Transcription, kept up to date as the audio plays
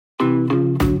For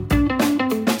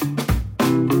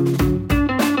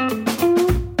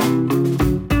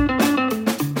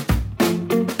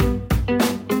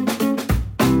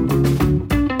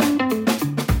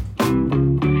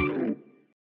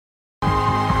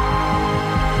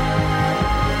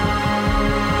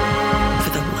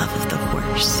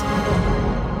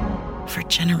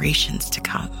generations to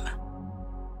come.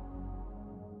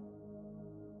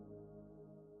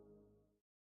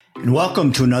 And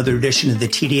welcome to another edition of the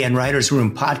TDN Writers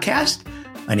Room podcast.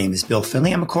 My name is Bill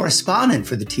Finley. I'm a correspondent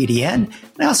for the TDN, and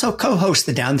I also co-host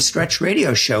the Down the Stretch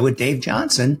radio show with Dave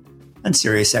Johnson on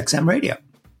Sirius XM Radio.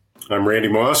 I'm Randy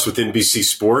Moss with NBC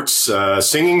Sports,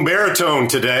 singing baritone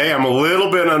today. I'm a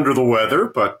little bit under the weather,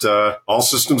 but all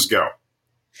systems go.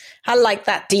 I like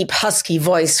that deep, husky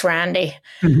voice, Randy.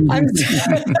 I'm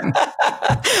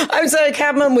Zoe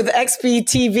Cadman with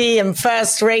XBTV and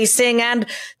First Racing, and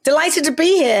delighted to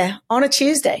be here on a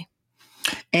Tuesday.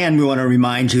 And we want to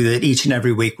remind you that each and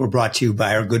every week we're brought to you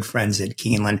by our good friends at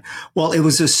Keeneland. Well, it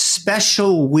was a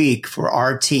special week for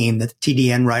our team, the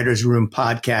TDN Writers Room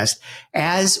podcast,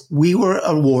 as we were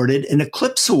awarded an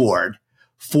Eclipse Award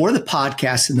for the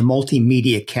podcast in the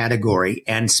multimedia category,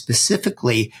 and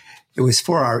specifically it was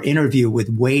for our interview with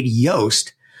Wade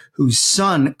Yost, whose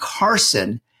son,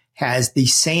 Carson, has the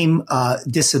same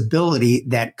disability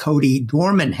that Cody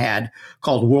Dorman had,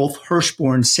 called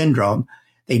Wolff-Hirschhorn syndrome.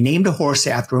 They named a horse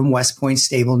after him. West Point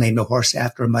Stable named a horse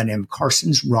after him by name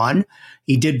Carson's Run.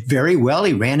 He did very well.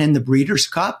 He ran in the Breeders'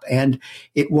 Cup, and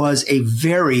it was a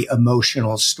very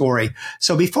emotional story.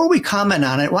 So before we comment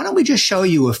on it, why don't we just show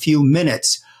you a few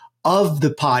minutes of the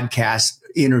podcast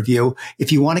interview.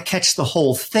 If you want to catch the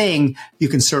whole thing, you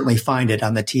can certainly find it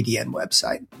on the TDN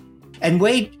website. And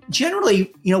Wade,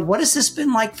 generally, what has this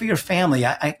been like for your family?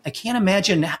 I can't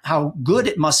imagine how good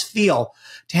it must feel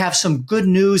to have some good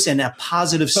news and a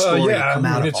positive story come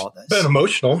out of all this. It's been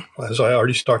emotional, as I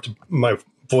already my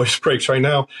voice breaks right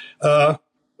now.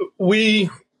 We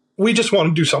just want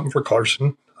to do something for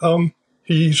Carson.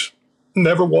 He's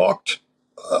never walked,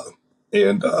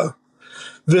 and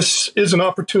this is an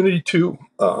opportunity to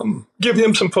give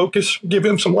him some focus, give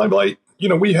him some limelight.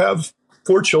 We have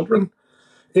 4 children,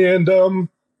 and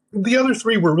the other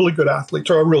 3 were really good athletes,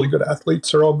 or are really good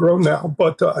athletes. They're all grown now,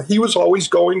 but he was always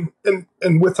going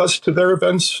and with us to their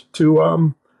events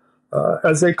to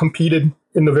as they competed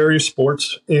in the various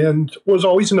sports, and was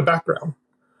always in the background.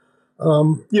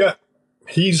 Yet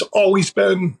he's always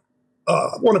been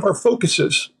one of our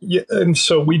focuses, and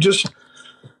so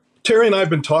Terry and I have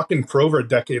been talking for over a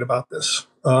decade about this,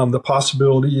 the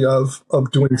possibility of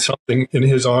doing something in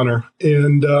his honor.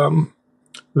 And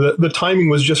the timing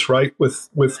was just right with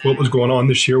what was going on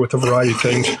this year with a variety of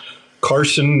things.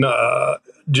 Carson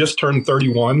just turned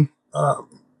 31.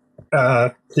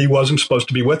 He wasn't supposed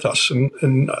to be with us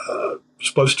and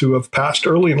supposed to have passed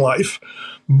early in life.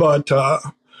 But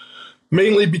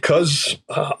mainly because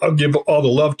I'll give all the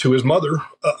love to his mother,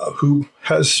 who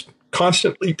has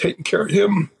constantly taking care of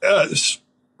him as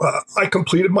I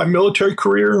completed my military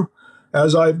career,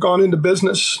 as I've gone into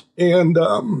business. And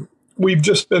we've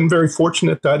just been very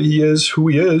fortunate that he is who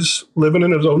he is, living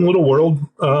in his own little world.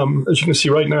 As you can see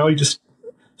right now,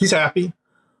 he's happy,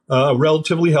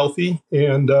 relatively healthy,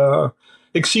 and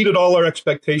exceeded all our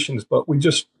expectations. But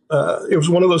it was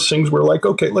one of those things where, like,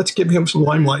 okay, let's give him some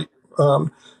limelight.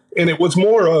 And it was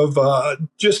more of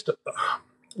just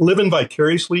living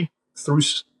vicariously through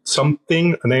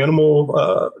something, an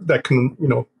animal that can,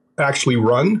 actually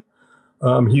run.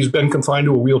 He's been confined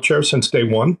to a wheelchair since day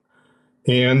one.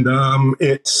 And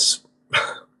it's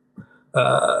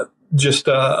just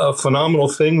a phenomenal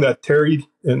thing that Terry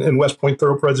and West Point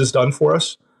Thoroughbreds has done for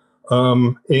us.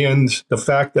 And the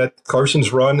fact that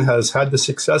Carson's Run has had the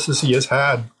successes he has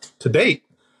had to date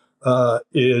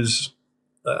is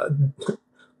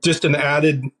just an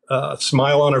added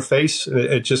smile on our face.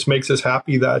 It just makes us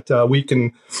happy that we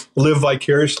can live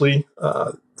vicariously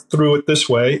through it this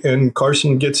way. And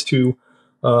Carson gets to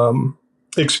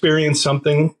experience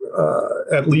something,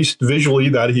 at least visually,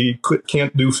 that he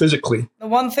can't do physically. The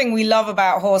one thing we love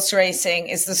about horse racing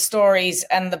is the stories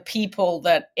and the people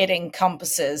that it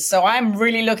encompasses. So I'm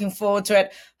really looking forward to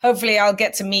it. Hopefully I'll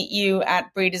get to meet you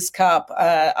at Breeders' Cup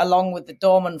along with the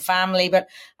Dorman family. But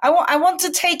I want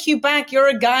to take you back. You're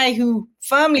a guy who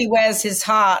firmly wears his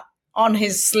heart on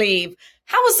his sleeve.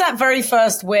 How was that very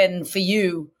first win for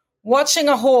you? Watching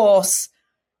a horse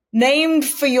named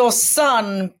for your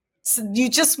son, you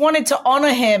just wanted to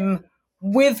honor him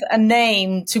with a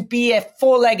name to be a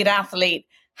 4-legged athlete.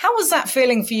 How was that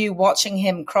feeling for you watching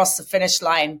him cross the finish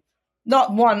line?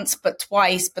 Not once, but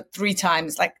twice, but 3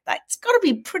 times. Like, that's got to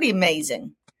be pretty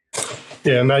amazing.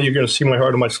 Yeah, now you're going to see my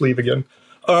heart on my sleeve again.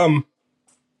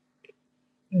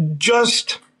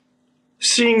 Just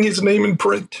seeing his name in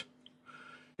print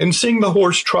and seeing the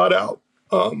horse trot out,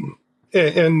 and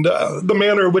the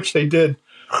manner in which they did,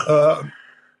 I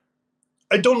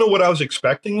don't know what I was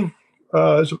expecting.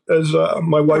 As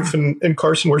my wife and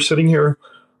Carson were sitting here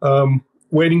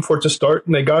waiting for it to start,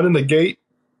 and they got in the gate,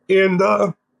 and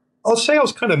I'll say I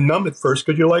was kind of numb at first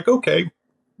because you're like, okay,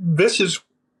 this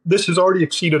has already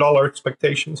exceeded all our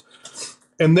expectations.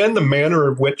 And then the manner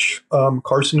of which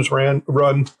Carson's had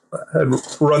run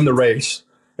the race,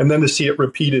 and then to see it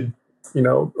repeated,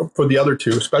 for the other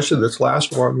two, especially this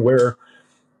last one where,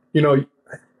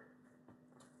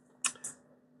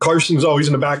 Carson's always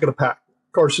in the back of the pack.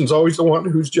 Carson's always the one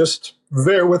who's just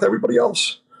there with everybody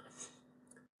else.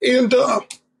 And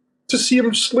to see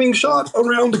him slingshot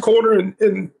around the corner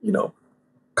and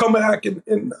come back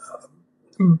and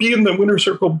be in the winner's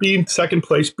circle, be in second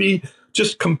place, be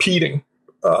just competing,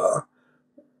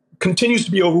 continues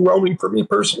to be overwhelming for me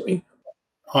personally.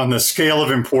 On the scale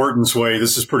of importance, Wade,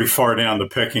 this is pretty far down the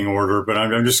pecking order, but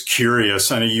I'm just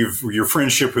curious. I know your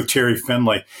friendship with Terry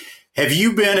Finley. Have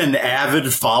you been an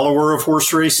avid follower of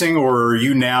horse racing, or are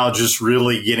you now just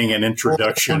really getting an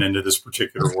introduction into this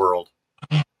particular world?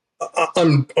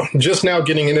 I'm just now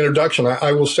getting an introduction.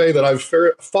 I will say that I've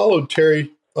followed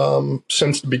Terry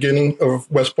since the beginning of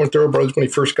West Point Thoroughbreds when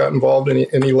he first got involved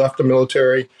and he left the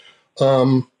military.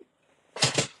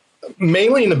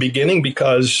 Mainly in the beginning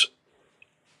because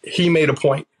he made a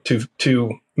point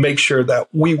to make sure that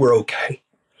we were okay.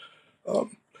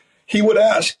 He would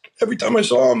ask every time I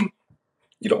saw him,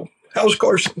 how's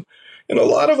Carson? And a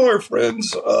lot of our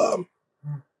friends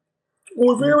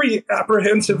were very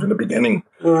apprehensive in the beginning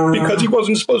because he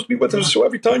wasn't supposed to be with us. So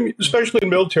every time, especially in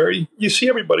the military, you see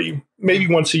everybody maybe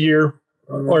once a year,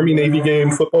 Army, Navy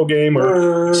game, football game,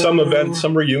 or some event,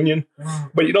 some reunion.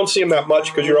 But you don't see him that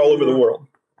much because you're all over the world.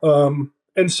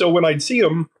 And so when I'd see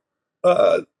him,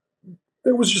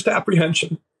 there was just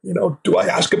apprehension. Do I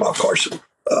ask about Carson?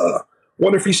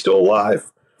 Wonder if he's still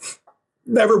alive.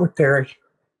 Never with Terry.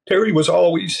 Terry was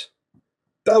always,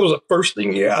 that was the first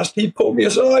thing he asked. He'd pull me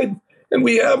aside, and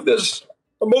we have this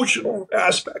emotional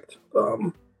aspect.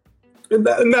 And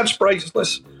that's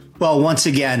priceless. Well, once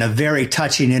again, a very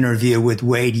touching interview with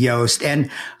Wade Yost.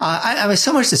 And I have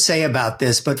so much to say about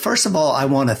this. But first of all, I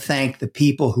want to thank the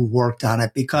people who worked on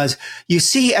it, because you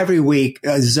see every week,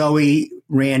 Zoe,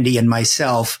 Randy, and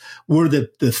myself, we're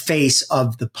the face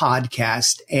of the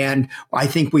podcast. And I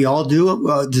think we all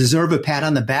do deserve a pat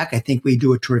on the back. I think we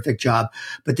do a terrific job.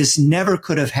 But this never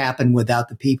could have happened without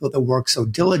the people that work so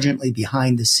diligently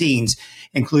behind the scenes,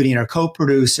 including our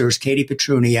co-producers, Katie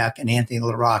Petruniak and Anthony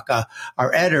LaRocca,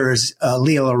 our editors,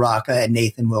 Leah LaRocca and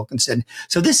Nathan Wilkinson.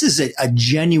 So this is a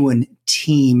genuine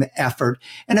team effort.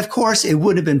 And of course, it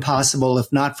would have been possible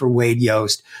if not for Wade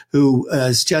Yost, who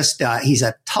is just, he's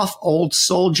a tough old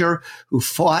soldier who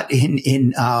fought in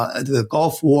the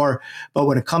Gulf War. But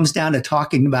when it comes down to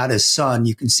talking about his son,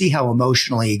 you can see how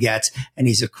emotional he gets, and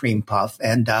he's a cream puff.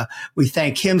 And we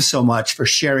thank him so much for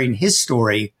sharing his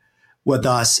story with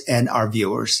us and our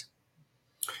viewers.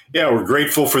 Yeah, we're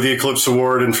grateful for the Eclipse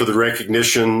Award and for the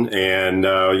recognition, and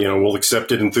we'll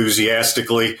accept it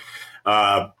enthusiastically.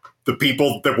 The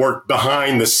people that work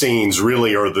behind the scenes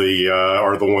really are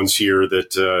the ones here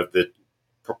that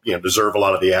deserve a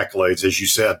lot of the accolades, as you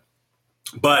said.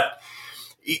 But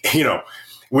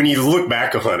when you look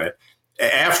back on it,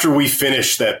 after we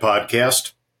finished that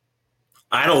podcast,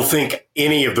 I don't think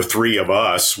any of the three of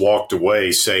us walked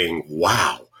away saying,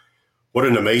 "Wow, what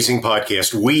an amazing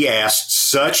podcast. We asked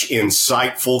such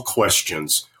insightful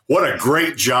questions. What a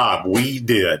great job we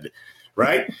did,"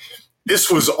 right? This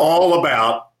was all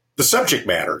about the subject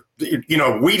matter.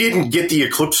 We didn't get the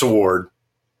Eclipse Award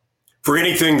for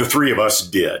anything the three of us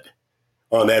did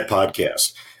on that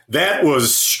podcast. That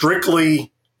was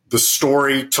strictly the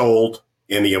story told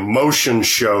and the emotion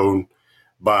shown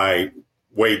by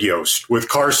Wade Yost with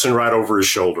Carson right over his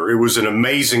shoulder. It was an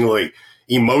amazingly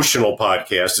emotional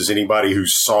podcast, as anybody who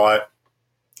saw it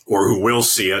or who will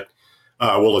see it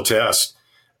will attest.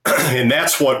 And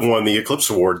that's what won the Eclipse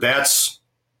Award. That's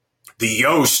the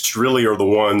Yosts really are the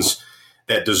ones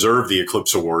that deserve the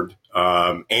Eclipse Award,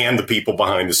 and the people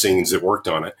behind the scenes that worked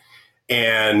on it.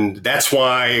 And that's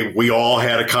why we all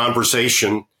had a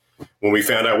conversation when we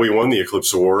found out we won the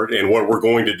Eclipse Award. And what we're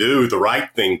going to do, the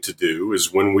right thing to do,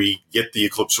 is when we get the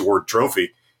Eclipse Award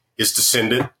trophy, is to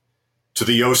send it to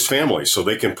the Yost family so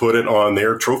they can put it on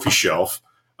their trophy shelf,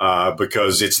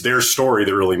 because it's their story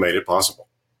that really made it possible.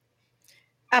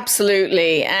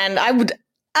 Absolutely. And I would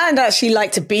I'd actually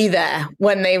like to be there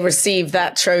when they receive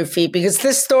that trophy, because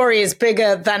this story is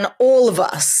bigger than all of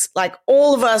us, like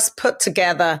all of us put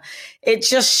together. It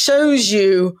just shows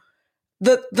you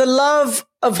the love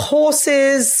of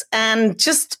horses and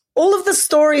just all of the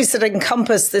stories that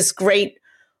encompass this great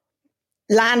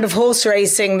land of horse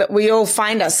racing that we all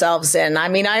find ourselves in. I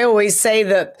mean, I always say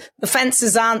that the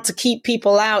fences aren't to keep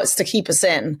people out, it's to keep us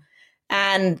in.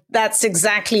 And that's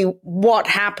exactly what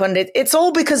happened. It's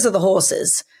all because of the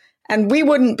horses. And we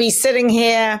wouldn't be sitting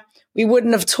here. We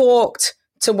wouldn't have talked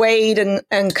to Wade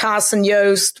and Carson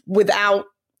Yost without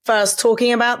first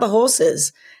talking about the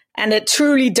horses. And it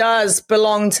truly does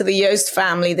belong to the Yost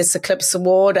family, this Eclipse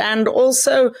Award, and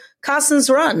also Carson's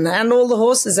Run and all the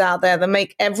horses out there that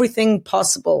make everything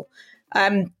possible.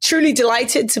 I'm truly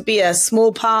delighted to be a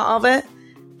small part of it.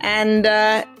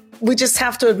 And we just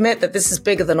have to admit that this is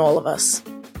bigger than all of us.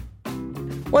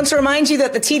 Want to remind you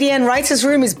that the TDN Writers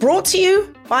Room is brought to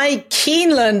you by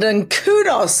Keeneland, and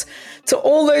kudos to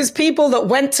all those people that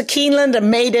went to Keeneland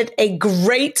and made it a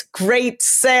great, great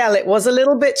sale. It was a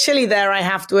little bit chilly there, I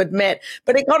have to admit,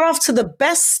 but it got off to the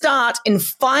best start in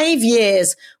 5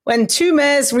 years when 2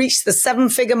 mares reached the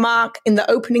 7-figure mark in the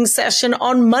opening session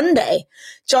on Monday.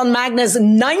 John Magner's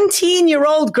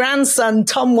 19-year-old grandson,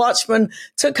 Tom Watchman,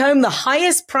 took home the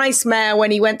highest price mare when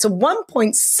he went to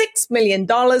 $1.6 million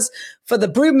for the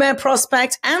broodmare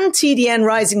prospect and TDN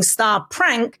Rising Star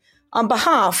Prank on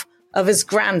behalf of his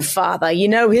grandfather. You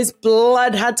know, his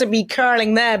blood had to be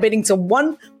curling there, bidding to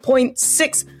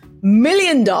 $1.6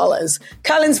 million.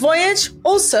 Cullen's Voyage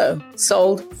also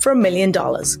sold for $1 million.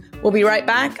 We'll be right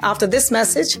back after this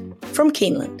message from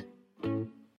Keeneland.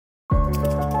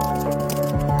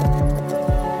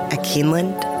 At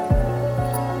Keeneland,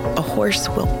 a horse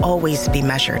will always be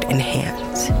measured in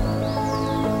hands.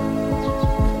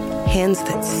 Hands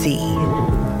that see,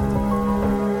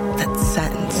 that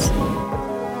sense,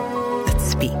 that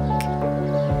speak.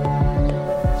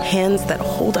 Hands that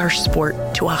hold our sport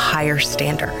to a higher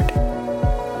standard.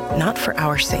 Not for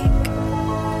our sake,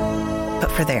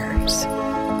 but for theirs.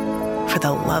 For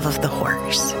the love of the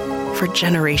horse, for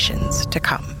generations to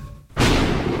come.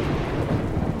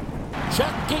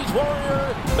 Jackie's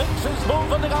Warrior makes his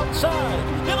move on the outside.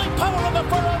 Elite Power on the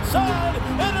far outside.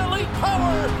 And Elite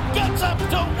Power gets up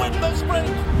to win the sprint.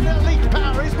 Elite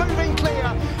Power is moving clear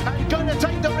and going to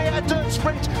take the rear dirt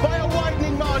sprint by a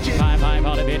widening margin. 5-5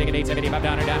 all bidding at 875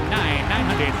 down or down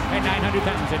 900 and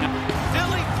 900,000.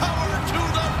 Elite Power to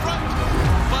the front,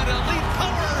 but Elite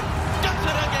Power does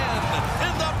it again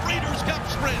in the Breeders' Cup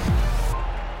Sprint.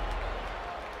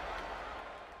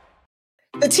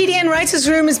 The TDN Writers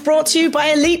Room is brought to you by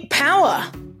Elite Power.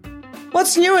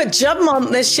 What's new at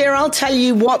Jubbmontt this year? I'll tell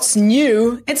you what's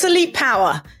new. It's Elite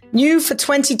Power, new for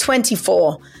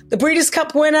 2024. The Breeders'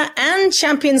 Cup winner and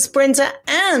champion sprinter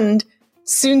and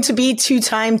soon-to-be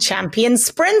 2-time champion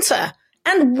sprinter.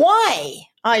 And why,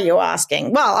 are you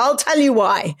asking? Well, I'll tell you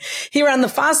why. He ran the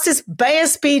fastest Bayer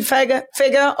speed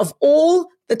figure of all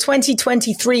the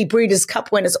 2023 Breeders'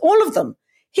 Cup winners, all of them.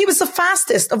 He was the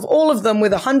fastest of all of them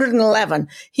with 111.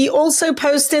 He also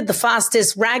posted the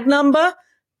fastest rag number,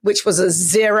 which was a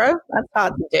 0. That's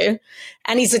hard to do.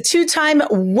 And he's a 2-time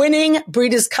winning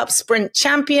Breeders' Cup Sprint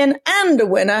champion and a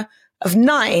winner of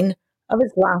 9 of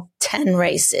his last 10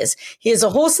 races. He is a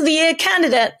Horse of the Year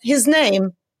candidate. His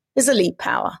name is Elite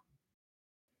Power.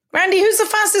 Randy, who's the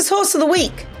fastest horse of the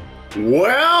week?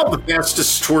 Well, the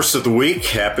fastest horse of the week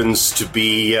happens to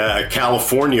be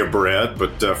California bred.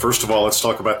 But first of all, let's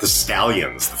talk about the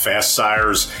Stallions, the fast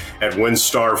sires at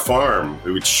WinStar Farm,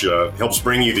 which helps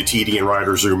bring you the TDN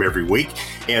Writers Room every week.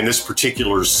 And this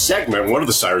particular segment, one of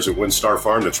the sires at WinStar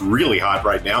Farm that's really hot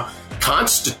right now,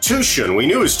 Constitution. We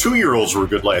knew his 2-year-olds were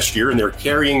good last year, and they're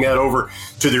carrying that over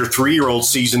to their 3-year-old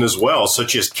season as well,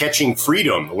 such as Catching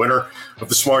Freedom, the winner of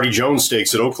the Smarty Jones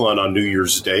Stakes at Oakland on New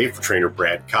Year's Day for trainer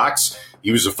Brad Cox.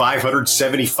 He was a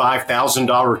 $575,000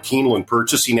 Keeneland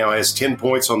purchase. He now has 10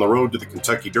 points on the road to the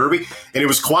Kentucky Derby, and it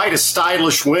was quite a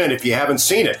stylish win if you haven't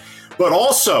seen it. But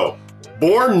also,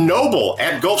 Born Noble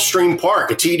at Gulfstream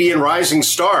Park, a TDN Rising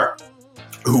Star,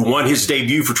 who won his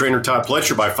debut for trainer Todd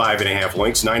Pletcher by 5.5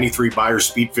 lengths, 93 Beyer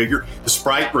speed figure. The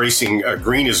Sprite racing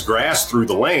green as grass through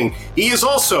the lane. He is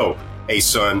also a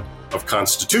son of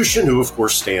Constitution, who, of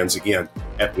course, stands again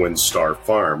at WinStar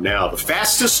Farm. Now, the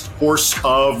fastest horse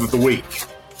of the week.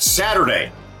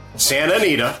 Saturday, Santa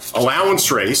Anita,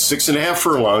 allowance race, 6.5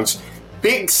 furlongs.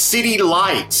 Big City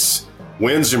Lights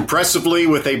wins impressively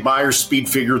with a Beyer speed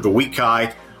figure, the week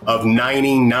high of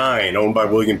 99, owned by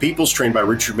William Peoples, trained by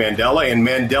Richard Mandela. And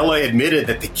Mandela admitted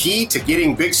that the key to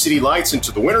getting Big City Lights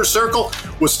into the winner's circle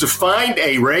was to find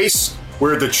a race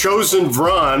where the chosen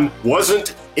Vron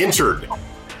wasn't entered.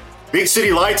 Big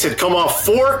City Lights had come off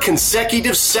 4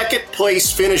 consecutive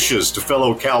second-place finishes to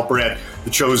fellow Calbred, the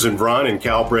Chosen Run and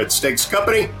Calbred Stakes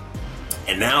Company.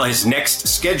 And now his next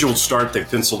scheduled start, they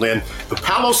penciled in the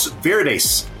Palos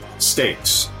Verdes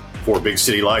Stakes for Big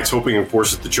City Lights, hoping, of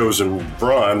course, that the Chosen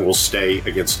Run will stay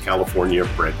against California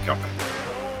Bred Company.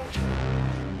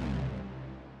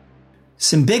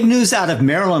 Some big news out of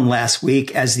Maryland last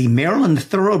week as the Maryland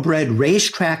Thoroughbred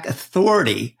Racetrack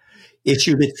Authority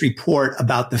issued its report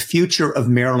about the future of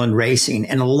Maryland racing,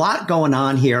 and a lot going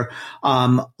on here.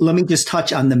 Let me just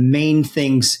touch on the main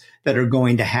things that are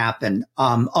going to happen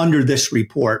under this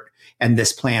report and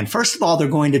this plan. First of all, they're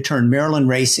going to turn Maryland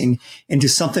racing into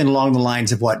something along the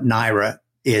lines of what NYRA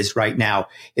is right now.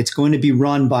 It's going to be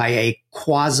run by a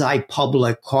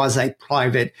quasi-public,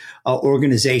 quasi-private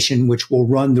organization, which will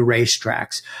run the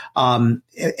racetracks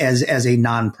as a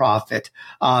nonprofit.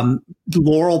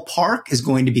 Laurel Park is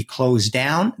going to be closed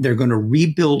down. They're going to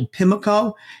rebuild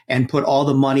Pimlico and put all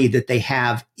the money that they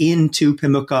have into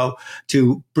Pimlico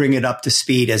to bring it up to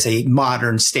speed as a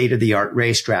modern, state-of-the-art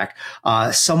racetrack.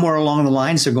 Somewhere along the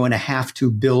lines, they're going to have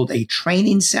to build a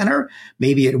training center.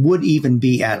 Maybe it would even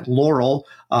be at Laurel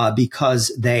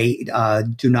because they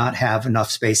do not have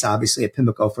enough space, obviously, at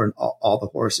Pimlico for all the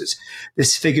horses.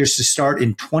 This figures to start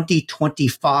in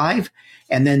 2025,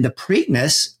 and then the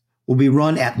Preakness will be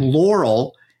run at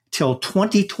Laurel till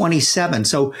 2027.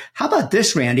 So how about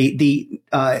this, Randy?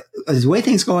 The way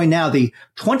things are going now, the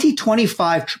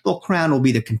 2025 Triple Crown will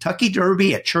be the Kentucky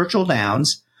Derby at Churchill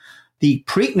Downs, the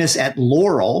Preakness at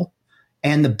Laurel,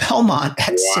 and the Belmont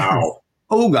at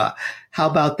Saratoga. How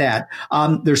about that?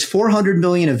 There's $400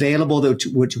 million available,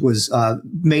 which was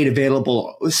made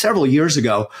available several years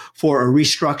ago for a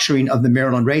restructuring of the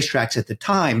Maryland racetracks at the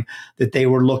time that they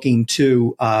were looking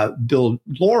to build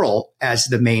Laurel as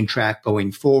the main track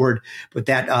going forward. But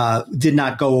that did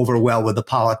not go over well with the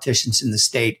politicians in the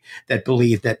state that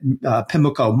believe that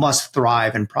Pimlico must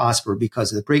thrive and prosper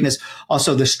because of the Preakness.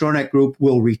 Also, the Stronach Group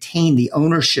will retain the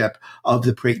ownership of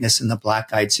the Preakness and the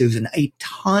Black-Eyed Susan. A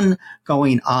ton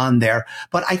going on there.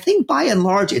 But I think by and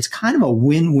large, it's kind of a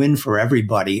win-win for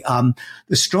everybody. The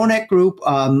Stronach Group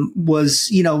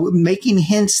was, making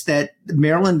hints that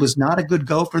Maryland was not a good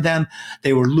go for them.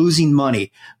 They were losing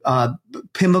money.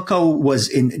 Pimlico was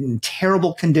in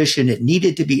terrible condition. It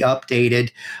needed to be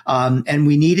updated. And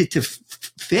we needed to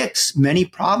fix many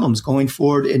problems going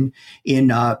forward in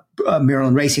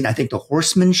Maryland racing. I think the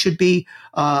horsemen should be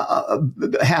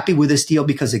happy with this deal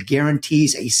because it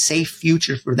guarantees a safe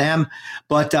future for them.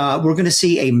 But we're going to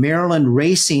see a Maryland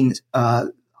racing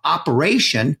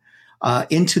operation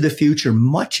into the future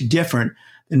much different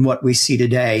than what we see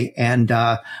today. And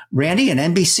Randy and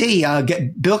NBC,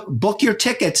 book your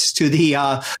tickets to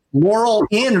the Laurel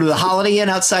Inn or the Holiday Inn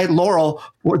outside Laurel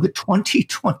for the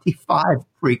 2025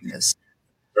 Preakness.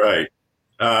 Right.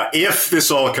 If this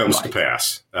all comes to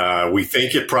pass, we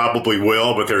think it probably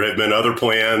will, but there have been other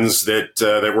plans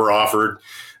that were offered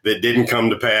that didn't come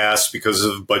to pass because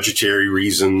of budgetary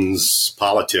reasons,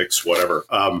 politics, whatever.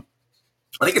 I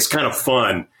think it's kind of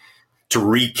fun to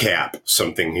recap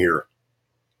something here.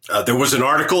 There was an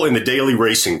article in the Daily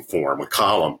Racing Form, a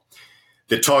column,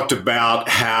 that talked about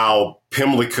how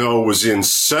Pimlico was in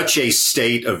such a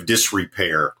state of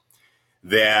disrepair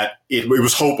that it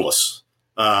was hopeless.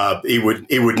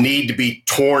 It would need to be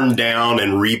torn down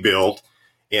and rebuilt,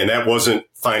 and that wasn't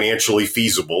financially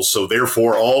feasible. So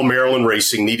therefore, all Maryland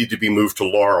racing needed to be moved to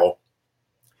Laurel,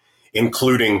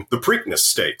 including the Preakness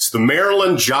Stakes. The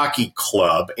Maryland Jockey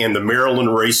Club and the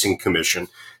Maryland Racing Commission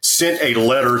sent a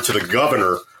letter to the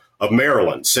governor of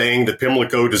Maryland saying that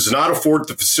Pimlico does not afford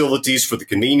the facilities for the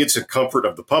convenience and comfort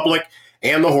of the public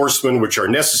and the horsemen, which are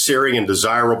necessary and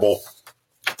desirable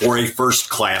for a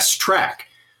first-class track.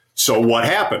 So what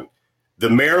happened? The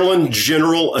Maryland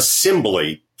General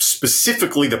Assembly,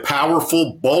 specifically the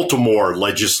powerful Baltimore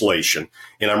legislation,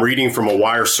 and I'm reading from a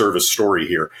wire service story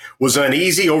here, was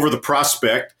uneasy over the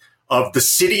prospect of the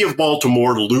city of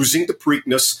Baltimore losing the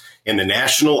Preakness and the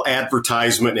national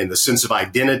advertisement and the sense of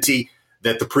identity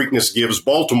that the Preakness gives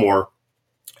Baltimore,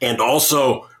 and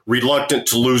also reluctant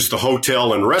to lose the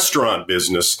hotel and restaurant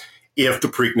business if the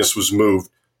Preakness was moved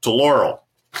to Laurel.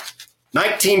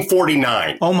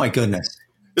 1949. Oh, my goodness.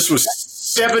 This was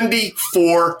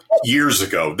 74 years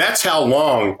ago. That's how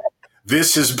long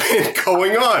this has been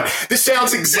going on. This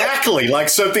sounds exactly like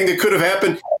something that could have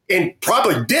happened and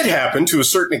probably did happen to a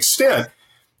certain extent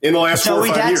in the last 4 or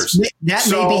 5 years. That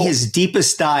may be his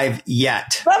deepest dive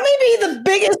yet. That may be the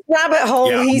biggest rabbit hole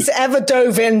he's ever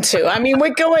dove into. I mean,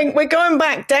 we're going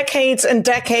back decades and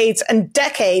decades and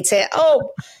decades here.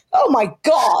 Oh my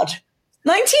God.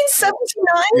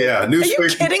 1979? Yeah, newspaper. Are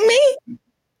you kidding me?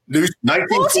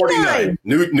 1949.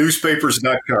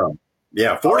 Newspapers.com.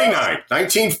 Yeah,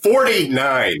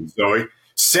 1949, Zoe.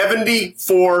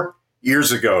 74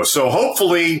 years ago. So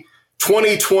hopefully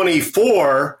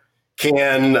 2024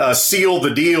 can seal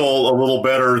the deal a little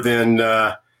better than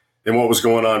what was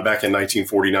going on back in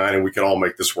 1949, and we can all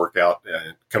make this work out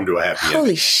and come to a happy end.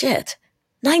 Holy shit.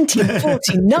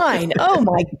 1949. Oh,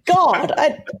 my God.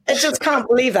 I just can't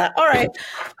believe that. All right.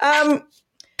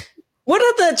 What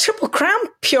are the Triple Crown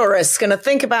purists going to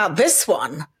think about this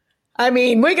one? I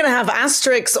mean, we're going to have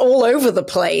asterisks all over the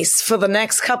place for the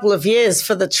next couple of years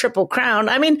for the Triple Crown.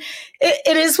 I mean,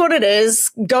 it is what it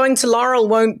is. Going to Laurel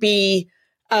won't be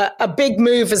a big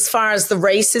move as far as the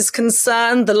race is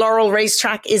concerned. The Laurel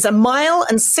racetrack is 1 mile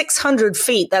and 600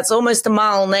 feet. That's almost 1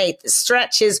 mile and 8. The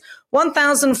stretch is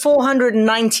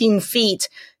 1,419 feet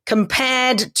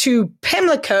compared to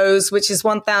Pimlico's, which is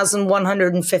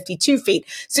 1,152 feet.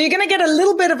 So you're going to get a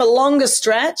little bit of a longer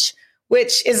stretch,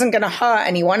 which isn't going to hurt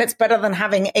anyone. It's better than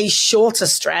having a shorter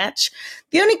stretch.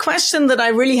 The only question that I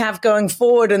really have going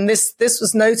forward, and this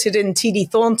was noted in T.D.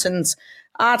 Thornton's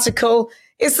article,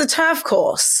 is the turf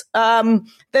course.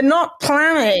 They're not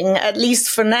planning, at least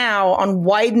for now, on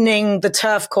widening the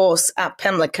turf course at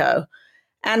Pimlico.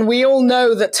 And we all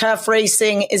know that turf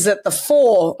racing is at the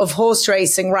fore of horse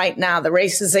racing right now. The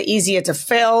races are easier to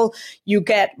fill. You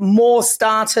get more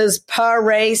starters per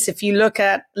race. If you look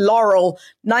at Laurel,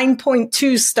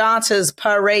 9.2 starters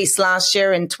per race last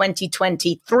year in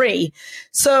 2023.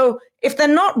 So if they're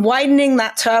not widening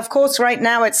that turf course right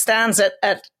now, it stands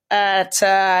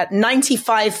at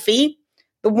 95 feet.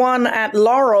 The one at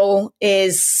Laurel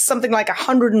is something like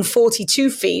 142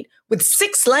 feet with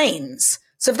 6 lanes.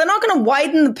 So if they're not going to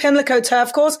widen the Pimlico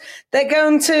turf course, they're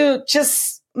going to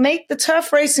just make the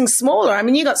turf racing smaller. I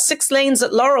mean, you got 6 lanes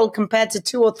at Laurel compared to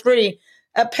 2 or 3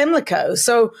 at Pimlico.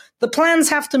 So the plans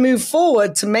have to move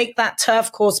forward to make that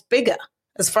turf course bigger,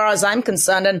 as far as I'm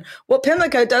concerned. And what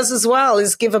Pimlico does as well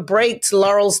is give a break to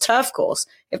Laurel's turf course.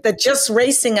 If they're just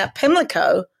racing at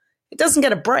Pimlico, it doesn't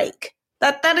get a break.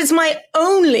 That is my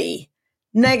only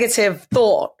negative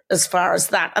thought as far as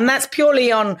that. And that's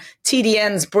purely on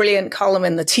TDN's brilliant column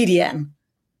in the TDN.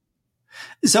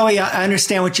 Zoe, I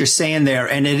understand what you're saying there,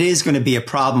 and it is going to be a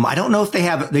problem. I don't know if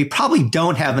they probably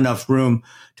don't have enough room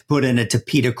to put in a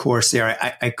Tapeta course there.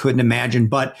 I couldn't imagine.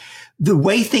 But the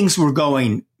way things were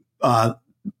going,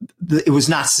 it was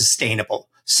not sustainable.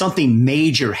 Something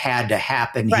major had to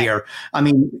happen here. I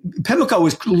mean, Pimlico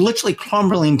was literally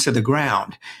crumbling to the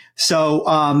ground. So,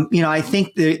 I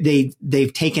think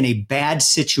they've taken a bad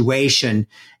situation,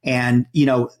 and,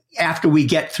 after we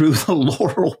get through the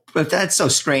Laurel, but that's so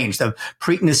strange, the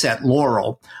Preakness at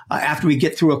Laurel, after we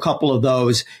get through a couple of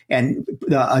those and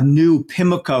a new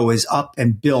Pimlico is up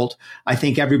and built, I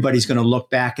think everybody's going to look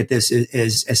back at this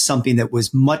as something that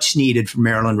was much needed for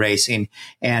Maryland racing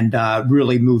and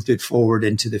really moved it forward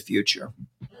into the future.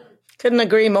 Couldn't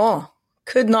agree more.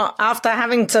 Could not. After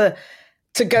having to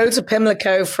go to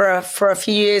Pimlico for a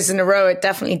few years in a row, it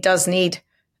definitely does need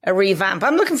a revamp.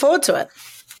 I'm looking forward to it.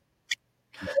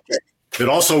 It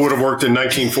also would have worked in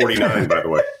 1949, by the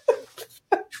way.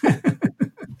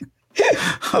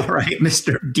 All right,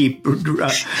 Mr. Deep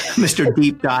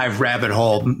Dive Rabbit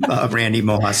Hole, Randy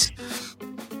Moss.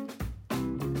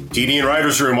 TDN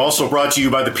Writers Room also brought to you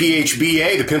by the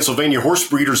PHBA, the Pennsylvania Horse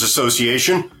Breeders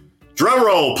Association. Drum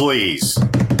roll, please.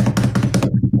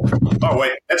 Oh,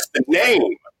 wait, that's the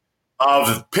name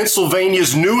of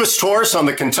Pennsylvania's newest horse on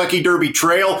the Kentucky Derby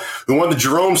Trail, who won the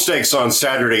Jerome Stakes on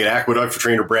Saturday at Aqueduct for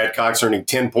trainer Brad Cox, earning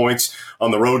 10 points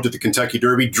on the road to the Kentucky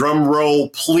Derby. Drum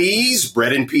roll, please.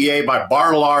 Bred in PA by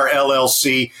Barlar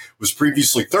LLC, was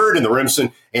previously third in the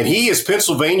Remsen, and he is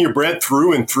Pennsylvania bred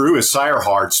through and through. His sire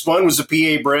Hard Spun was a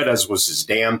PA bred, as was his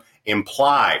dam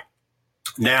Imply.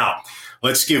 Now,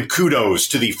 let's give kudos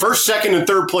to the first, second, and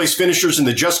third place finishers in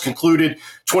the just concluded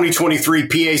 2023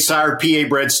 PA Sired PA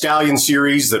Bred Stallion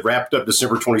Series that wrapped up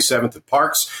December 27th at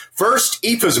Parks. First,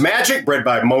 Aoife's Magic, bred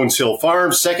by Mones Hill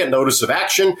Farms. Second, Notice of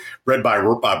Action, bred by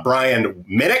Brian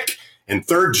Minnick. And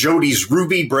third, Jody's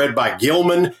Ruby, bred by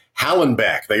Gilman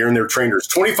Hallenbeck. They earned their trainers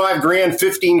 $25 grand,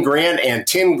 $15 grand, and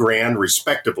 $10 grand,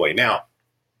 respectively. Now,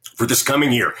 for this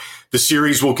coming year, the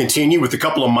series will continue with a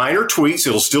couple of minor tweaks.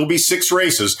 It'll still be 6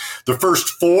 races. The first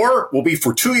 4 will be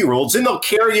for 2-year-olds. Then they'll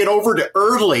carry it over to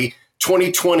early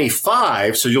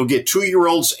 2025. So you'll get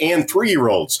 2-year-olds and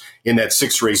 3-year-olds in that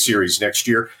 6-race series next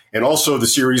year. And also the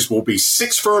series will be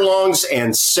 6 furlongs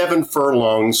and 7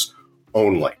 furlongs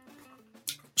only.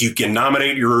 You can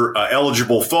nominate your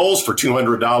eligible foals for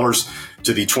 $200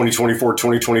 to the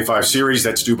 2024-2025 series.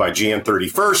 That's due by Jan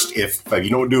 31st. If you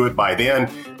don't do it by then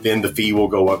the fee will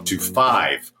go up to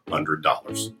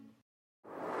 $500.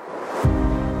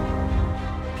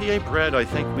 PA Bred, I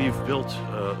think we've built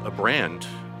a brand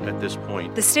at this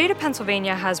point. The state of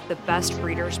Pennsylvania has the best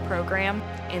breeders program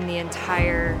in the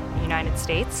entire United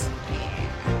States.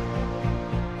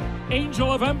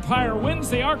 Angel of Empire wins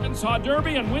the Arkansas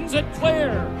Derby and wins it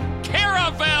clear.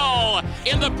 Caravel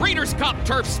in the Breeders' Cup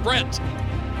Turf Sprint.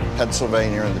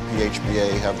 Pennsylvania and the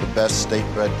PHBA have the best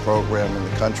state-bred program in the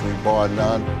country, bar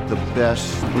none. The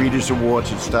best Breeders'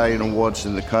 Awards and Stallion Awards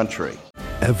in the country.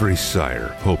 Every sire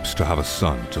hopes to have a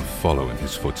son to follow in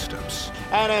his footsteps.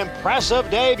 An impressive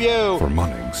debut. For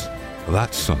Munnings,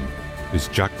 that son is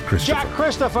Jack Christopher. Jack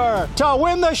Christopher to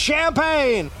win the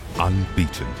Champagne.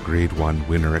 Unbeaten Grade 1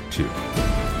 winner at 2.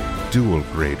 Dual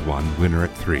Grade 1 winner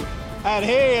at 3. And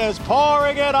he is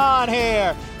pouring it on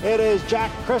here. It is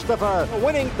Jack Christopher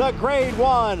winning the Grade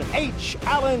 1 H.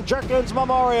 Allen Jerkins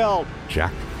Memorial.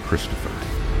 Jack Christopher.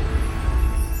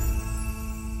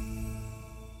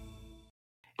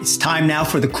 It's time now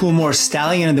for the Coolmore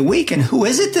Stallion of the Week. And who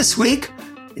is it this week?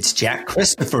 It's Jack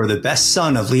Christopher, the best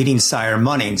son of leading sire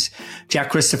Munnings. Jack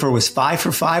Christopher was 5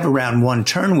 for 5 around one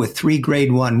turn with 3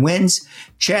 Grade 1 wins.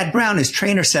 Chad Brown, his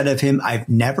trainer, said of him, "I've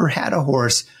never had a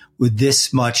horse with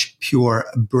this much pure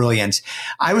brilliance."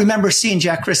 I remember seeing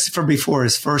Jack Christopher before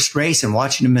his first race and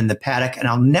watching him in the paddock, and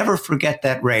I'll never forget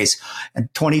that race in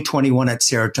 2021 at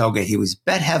Saratoga. He was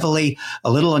bet heavily,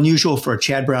 a little unusual for a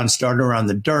Chad Brown starter on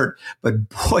the dirt, but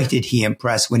boy, did he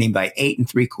impress, winning by 8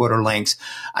 3/4 lengths.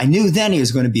 I knew then he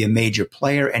was going to be a major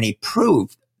player, and he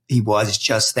proved he was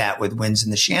just that with wins in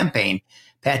the Champagne,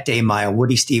 Pat Day Mile,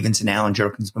 Woody Stevens, and Allen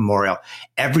Jerkins Memorial.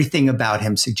 Everything about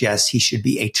him suggests he should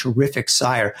be a terrific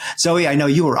sire. Zoe, I know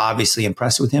you were obviously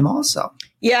impressed with him also.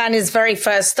 Yeah, and his very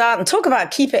first start. And talk about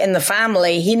keep it in the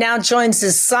family. He now joins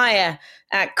his sire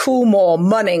at Coolmore,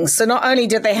 Munnings. So not only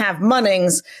did they have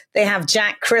Munnings, they have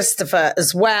Jack Christopher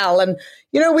as well. And,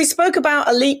 we spoke about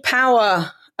Elite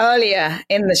Power earlier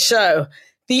in the show.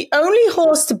 The only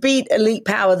horse to beat Elite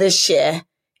Power this year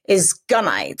is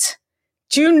Gunite.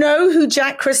 Do you know who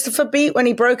Jack Christopher beat when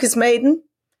he broke his maiden?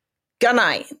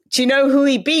 Gunite. Do you know who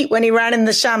he beat when he ran in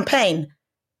the Champagne?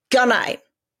 Gunite.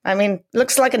 I mean,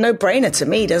 looks like a no-brainer to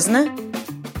me, doesn't it?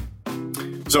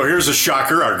 So here's a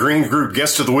shocker. Our Green Group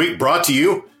Guest of the Week brought to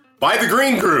you by the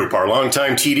Green Group, our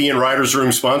longtime TDN Writers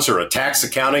Room sponsor, a tax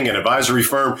accounting and advisory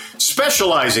firm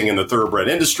specializing in the thoroughbred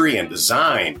industry and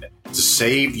designed to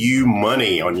save you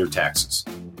money on your taxes.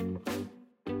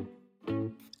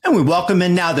 And we welcome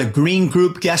in now the Green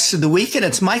Group Guest of the Week, and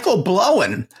it's Michael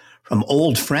Blowen from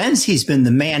Old Friends. He's been the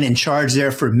man in charge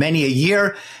there for many a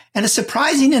year, and a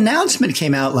surprising announcement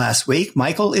came out last week.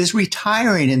 Michael is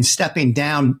retiring and stepping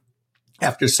down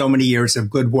after so many years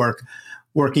of good work,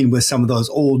 working with some of those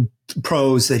old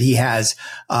pros that he has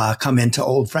come into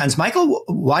Old Friends. Michael,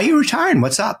 why are you retiring?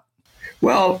 What's up?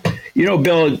 Well,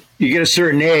 Bill, you get a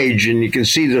certain age and you can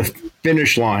see the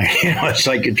finish line. It's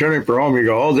like you turn it for home, you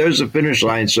go, oh, there's the finish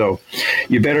line. So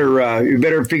you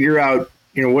better figure out,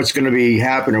 what's going to be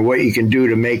happening, what you can do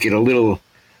to make it a little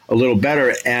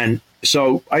better. And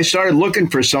so I started looking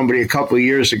for somebody a couple of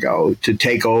years ago to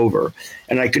take over,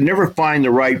 and I could never find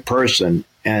the right person.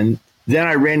 And then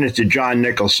I ran into John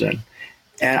Nicholson,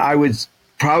 and I would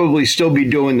probably still be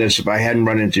doing this if I hadn't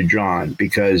run into John,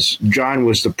 because John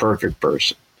was the perfect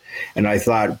person. And I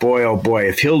thought, boy, oh boy,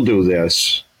 if he'll do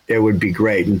this, it would be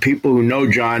great. And people who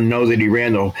know John know that he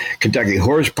ran the Kentucky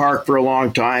Horse Park for a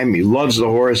long time. He loves the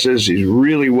horses. He's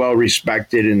really well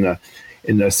respected in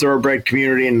the thoroughbred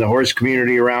community and the horse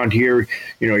community around here.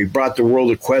 He brought the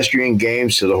World Equestrian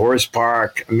Games to the horse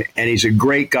park, and he's a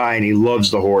great guy, and he loves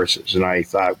the horses. And I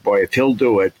thought, boy, if he'll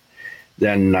do it,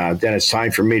 then it's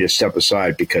time for me to step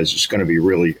aside, because it's going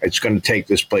to take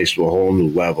this place to a whole new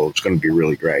level. It's going to be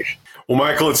really great. Well,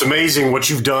 Michael, it's amazing what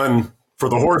you've done for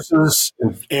the horses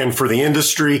and for the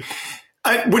industry.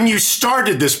 When you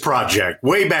started this project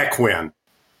way back when,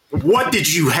 what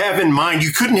did you have in mind?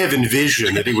 You couldn't have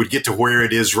envisioned that it would get to where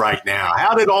it is right now.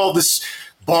 How did all this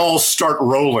ball start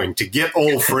rolling to get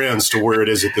Old Friends to where it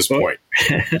is at this point?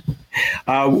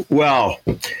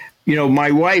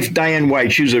 My wife, Diane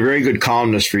White, she was a very good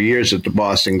columnist for years at the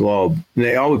Boston Globe.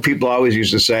 People always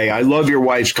used to say, I love your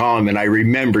wife's column, and I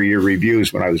remember your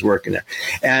reviews when I was working there.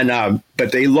 And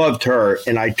but they loved her,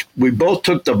 and we both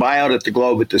took the buyout at the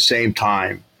Globe at the same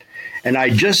time. And I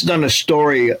just done a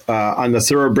story on the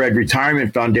Thoroughbred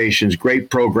Retirement Foundation's great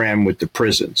program with the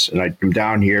prisons. And I'd come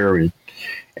down here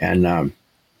and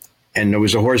and there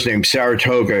was a horse named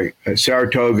Saratoga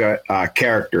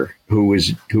character who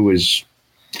was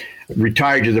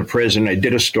retired to the prison. I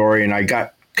did a story, and I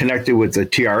got connected with the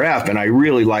TRF, and I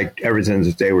really liked everything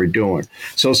that they were doing.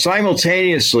 So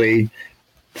simultaneously,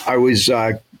 I was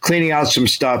cleaning out some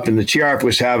stuff, and the TRF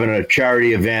was having a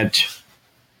charity event.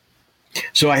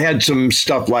 So I had some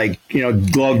stuff like,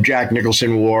 glove Jack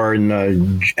Nicholson wore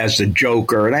as the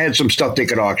Joker, and I had some stuff they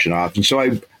could auction off. And so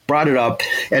I brought it up,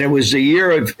 and it was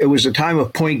the time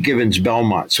of Point Given's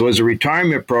Belmont. So as a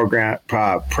retirement program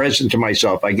present to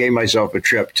myself, I gave myself a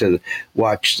trip to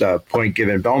watch Point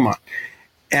Given Belmont.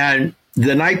 And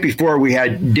the night before we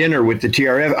had dinner with the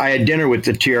TRF, I had dinner with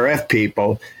the TRF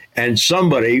people, and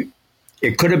somebody,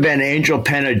 it could have been Angel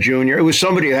Penna Jr., it was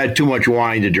somebody who had too much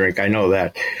wine to drink, I know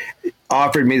that,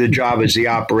 offered me the job as the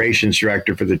operations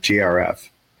director for the TRF.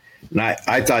 And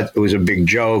I thought it was a big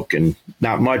joke and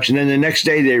not much. And then the next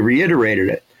day they reiterated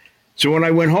it. So when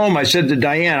I went home, I said to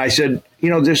Diane, I said,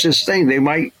 there's this thing.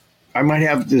 I might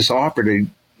have this offer to,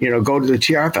 go to the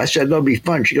TRF. I said, that'll be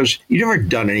fun. She goes, you've never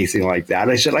done anything like that.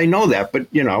 I said, I know that, but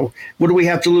what do we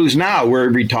have to lose now? We're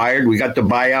retired. We got the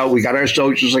buyout. We got our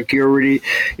Social Security.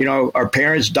 Our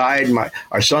parents died.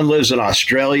 Our son lives in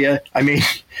Australia. I mean,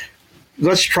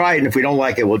 let's try it. And if we don't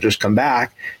like it, we'll just come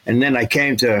back. And then I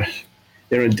came to,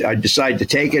 I decided to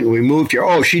take it, and we moved here.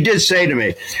 Oh, she did say to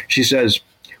me, she says,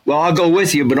 well, I'll go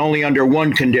with you, but only under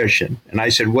one condition. And I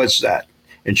said, what's that?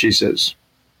 And she says,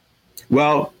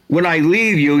 well, when I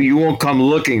leave you, you won't come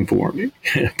looking for me.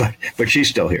 but she's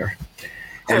still here.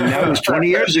 And that was 20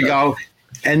 years ago.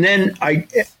 And then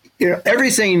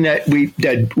everything that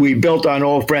we built on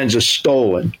Old Friends is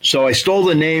stolen. So I stole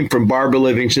the name from Barbara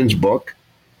Livingston's book.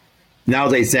 Now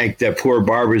they think that poor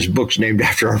Barbara's book's named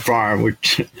after our farm.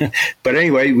 But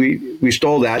anyway, we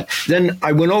stole that. Then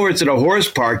I went over to the horse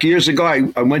park. Years ago,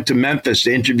 I went to Memphis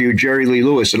to interview Jerry Lee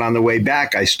Lewis. And on the way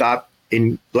back, I stopped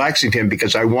in Lexington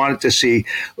because I wanted to see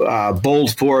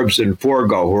Bold Forbes and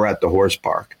Forgo, who were at the horse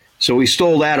park. So we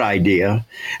stole that idea.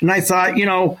 And I thought,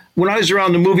 when I was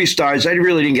around the movie stars, I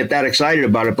really didn't get that excited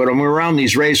about it. But when we're around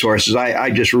these racehorses,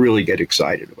 I just really get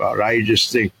excited about it. I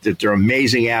just think that they're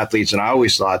amazing athletes, and I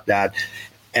always thought that.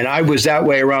 And I was that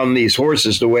way around these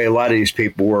horses the way a lot of these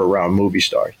people were around movie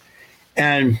stars.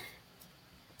 And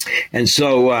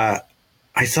so I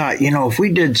thought, if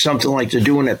we did something like they're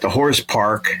doing at the horse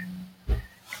park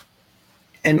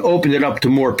and opened it up to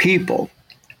more people,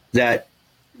 that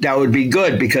would be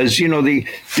good, because,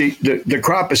 the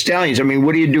crop of stallions, I mean,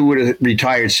 what do you do with a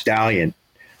retired stallion?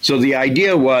 So the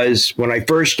idea was, when I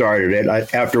first started it,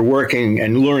 after working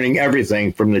and learning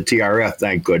everything from the TRF,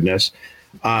 thank goodness,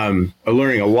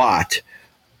 learning a lot,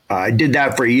 I did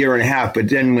that for a year and a half. But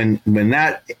then when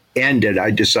that ended,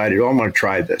 I decided, I'm going to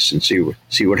try this and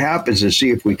see what happens, and see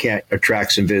if we can't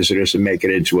attract some visitors and make it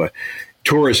into a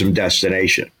tourism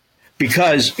destination.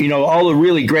 Because, all the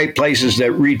really great places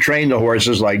that retrain the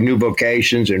horses, like New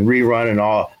Vocations and Rerun and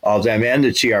all of them, and the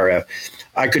TRF,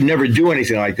 I could never do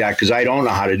anything like that because I don't know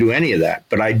how to do any of that.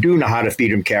 But I do know how to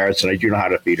feed them carrots, and I do know how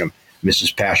to feed them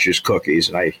Mrs. Pasture's cookies,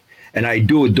 and I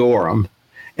do adore them.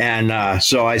 And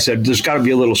so I said, there's got to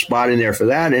be a little spot in there for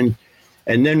that. And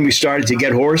then we started to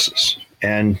get horses,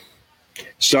 and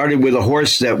started with a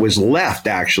horse that was left,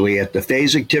 actually, at the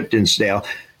Fasig-Tipton stale.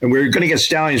 And we were going to get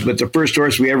stallions, but the first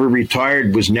horse we ever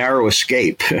retired was Narrow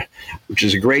Escape, which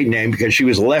is a great name because she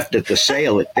was left at the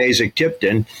sale at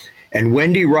Fasig-Tipton. And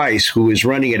Wendy Rice, who was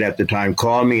running it at the time,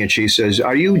 called me and she says,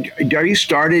 Are you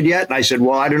started yet? And I said,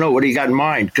 well, I don't know. What do you got in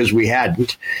mind? Because we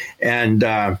hadn't. And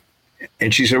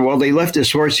she said, well, they left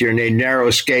this horse here named Narrow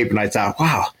Escape. And I thought,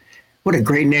 wow, what a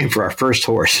great name for our first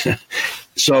horse.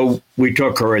 So we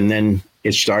took her, and then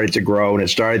it started to grow, and it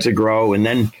started to grow. And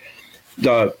then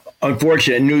the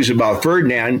unfortunate news about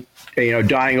Ferdinand,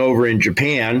 dying over in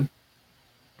Japan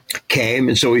came.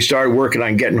 And so we started working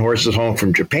on getting horses home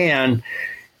from Japan.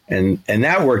 And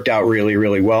that worked out really,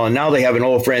 really well. And now they have an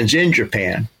Old Friends in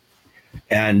Japan.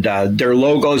 And their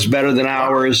logo's better than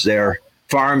ours. Their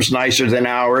farm's nicer than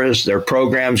ours. Their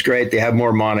program's great. They have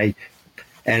more money.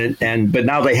 But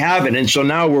now they have it. And so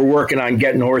now we're working on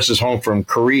getting horses home from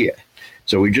Korea.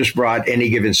 So we just brought Any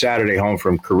Given Saturday home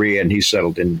from Korea, and he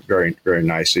settled in very, very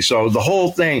nicely. So the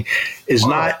whole thing is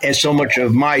not as so much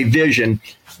of my vision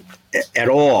at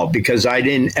all, because I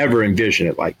didn't ever envision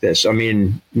it like this. I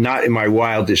mean, not in my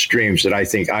wildest dreams that I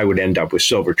think I would end up with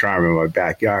Silver Charm in my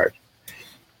backyard.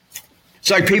 It's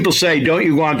like people say, don't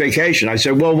you go on vacation? I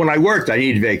said, well, when I worked, I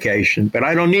needed vacation, but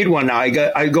I don't need one now.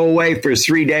 I go away for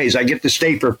 3 days. I get to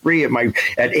stay for free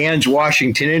at Ann's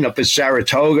Washington Inn up at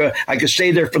Saratoga. I could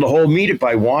stay there for the whole meet if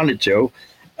I wanted to.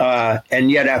 And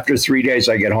yet after 3 days,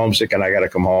 I get homesick and I got to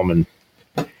come home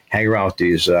hang around with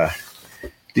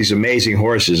these amazing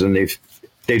horses, and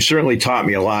they've certainly taught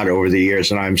me a lot over the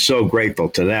years, and I'm so grateful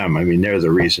to them. I mean, they're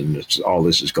the reason that all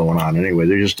this is going on. Anyway,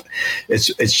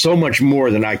 it's so much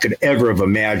more than I could ever have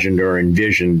imagined or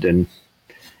envisioned, and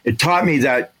it taught me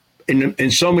that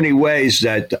in so many ways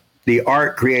that the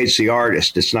art creates the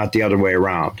artist. It's not the other way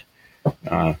around.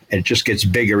 It just gets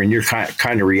bigger, and you're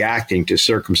kind of reacting to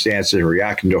circumstances and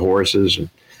reacting to horses. And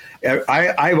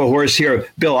I have a horse here,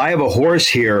 Bill. I have a horse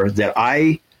here that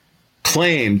I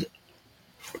claimed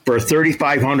for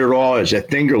 $3,500 at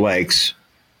Finger Lakes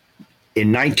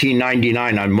in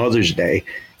 1999 on Mother's Day,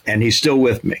 and he's still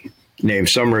with me, named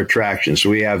Summer Attraction.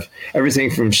 So we have everything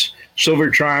from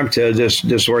Silver Charm to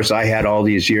this horse I had all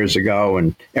these years ago,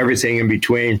 and everything in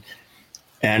between.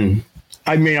 And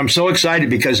I mean, I'm so excited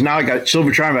because now I got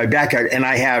Silver Charm in my backyard, and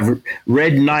I have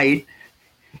Red Knight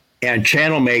and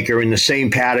Channel Maker in the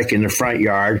same paddock in the front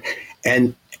yard,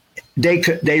 and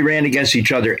they ran against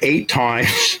each other 8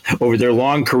 times over their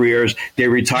long careers. They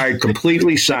retired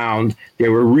completely sound. They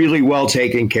were really well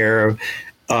taken care of,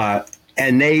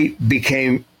 and they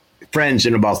became friends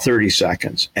in about 30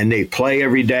 seconds. And they play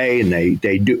every day, and they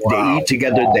eat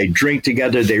together, they drink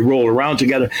together, they roll around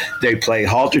together, they play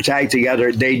halter tag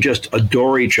together. They just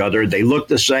adore each other. They look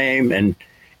the same, and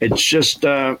it's just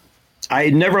I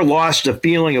had never lost a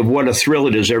feeling of what a thrill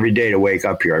it is every day to wake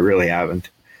up here. I really haven't.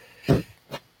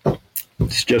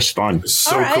 It's just fun.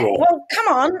 So All right. cool. Well, come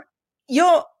on.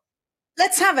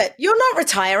 Let's have it. You're not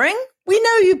retiring. We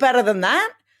know you better than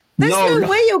that. There's no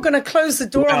way you're going to close the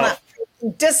door on that.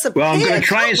 Disappear. Well, I'm going to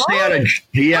try and stay out of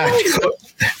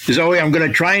Zoe. I'm going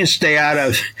to try and stay out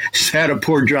of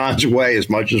poor John's way as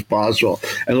much as possible,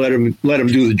 and let him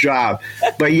do the job.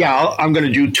 But yeah, I'm going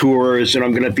to do tours, and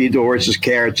I'm going to feed the horses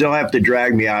carrots. They'll have to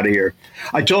drag me out of here.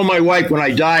 I told my wife when I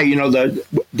die, you know,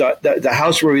 the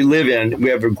house where we live in,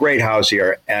 we have a great house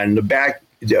here, and the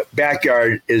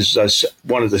backyard is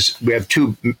we have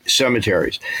 2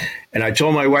 cemeteries. And I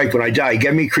told my wife when I die,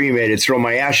 get me cremated, throw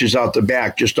my ashes out the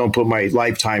back, just don't put my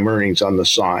lifetime earnings on the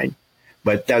sign.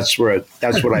 But that's what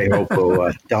I hope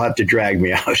they'll have to drag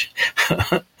me out.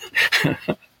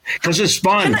 Because it's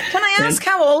fun. Can I ask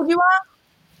how old you are?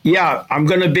 Yeah, I'm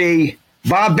going to be,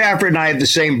 Bob Baffert and I have the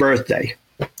same birthday,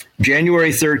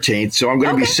 January 13th. So I'm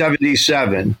going to be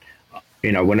 77,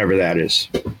 you know, whenever that is,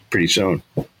 pretty soon.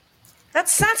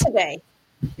 That's Saturday.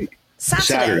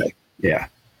 Saturday, yeah.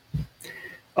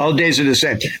 All days are the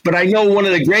same. But I know one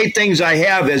of the great things I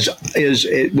have is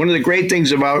one of the great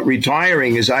things about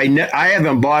retiring is I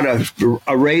haven't bought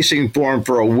a racing form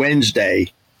for a Wednesday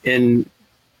in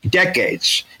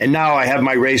decades. And now I have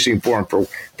my racing form for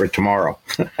tomorrow.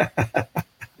 I'm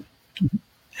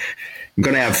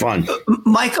going to have fun.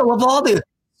 Michael,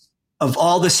 of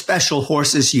all the special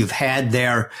horses you've had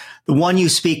there, the one you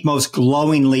speak most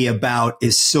glowingly about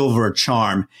is Silver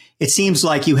Charm. It seems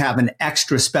like you have an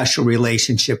extra special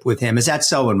relationship with him. Is that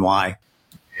so, and why?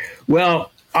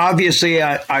 Well, obviously,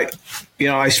 I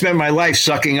spent my life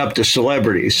sucking up to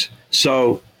celebrities.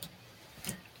 So,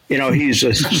 you know, he's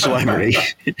a celebrity.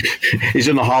 He's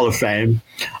in the Hall of Fame.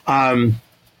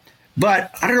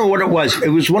 But I don't know what it was. It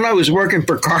was when I was working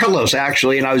for Carlos,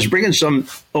 actually, and I was bringing some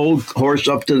old horse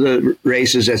up to the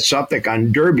races at Suffolk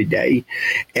on Derby Day.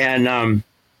 And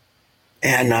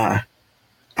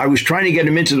I was trying to get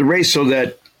him into the race so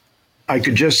that I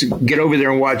could just get over there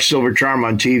and watch Silver Charm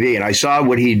on TV. And I saw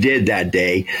what he did that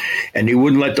day, and he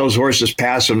wouldn't let those horses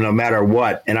pass him no matter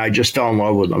what. And I just fell in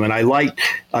love with him. And I liked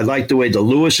the way the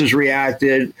Lewises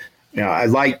reacted. You know, I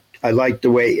liked the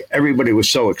way everybody was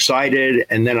so excited.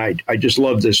 And then I just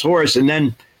loved this horse. And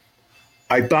then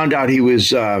I found out he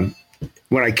was, when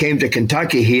I came to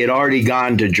Kentucky, he had already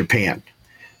gone to Japan.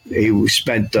 He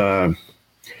spent,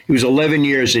 he was 11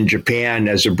 years in Japan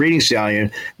as a breeding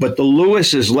stallion, but the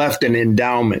Lewises left an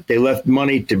endowment. They left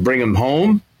money to bring him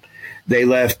home. He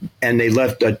gets a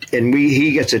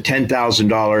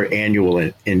 $10,000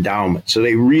 annual endowment. So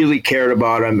they really cared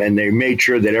about him, and they made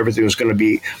sure that everything was going to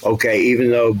be okay.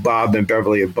 Even though Bob and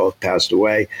Beverly have both passed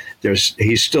away,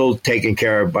 he's still taken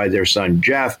care of by their son,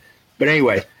 Jeff. But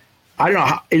anyway, I don't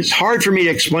know. It's hard for me to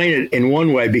explain it in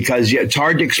one way because it's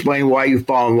hard to explain why you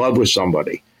fall in love with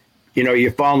somebody. You know,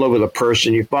 you fall in love with a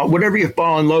person, whatever you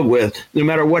fall in love with, no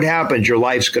matter what happens, your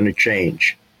life's going to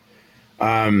change.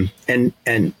 And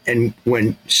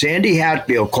when Sandy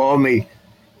Hatfield called me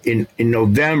in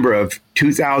November of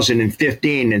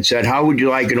 2015 and said, "How would you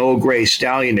like an old gray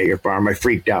stallion at your farm?" I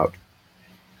freaked out.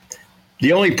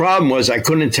 The only problem was I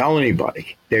couldn't tell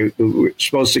anybody. They were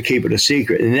supposed to keep it a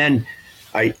secret. And then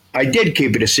I did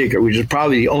keep it a secret, which is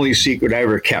probably the only secret I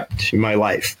ever kept in my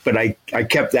life. But I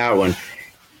kept that one.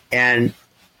 And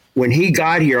when he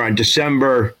got here on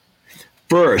December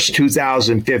 1st,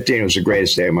 2015, it was the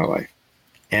greatest day of my life.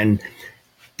 And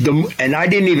I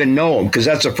didn't even know him, because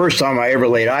that's the first time I ever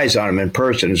laid eyes on him in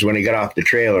person, is when he got off the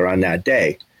trailer on that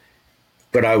day.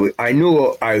 But I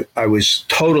knew I was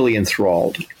totally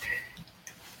enthralled.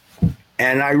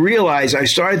 And I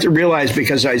started to realize,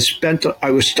 because I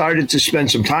started to spend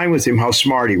some time with him, how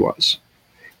smart he was.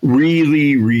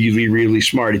 Really, really, really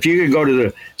smart. If you could go to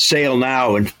the sale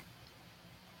now and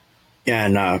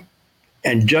have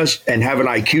an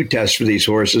IQ test for these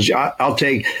horses, I'll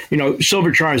take,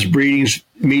 Silver Charm's breeding's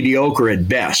mediocre at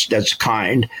best. That's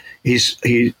kind. His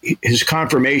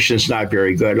conformation's not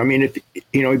very good. I mean,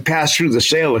 he passed through the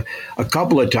sale a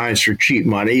couple of times for cheap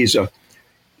money.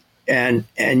 And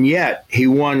yet he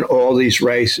won all these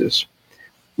races.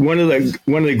 One of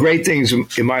the great things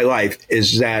in my life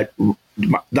is that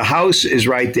the house is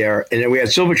right there, and then we had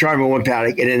Silver Charm in one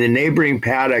paddock, and in the neighboring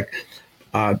paddock,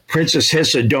 Princess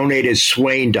Hissa donated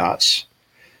Swain to us.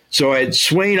 So I had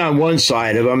Swain on one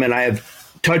side of him, and I have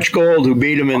Touch Gold, who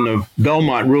beat him in the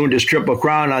Belmont, ruined his Triple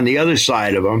Crown, on the other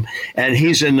side of him, and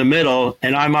he's in the middle,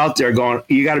 and I'm out there going,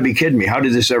 you got to be kidding me. How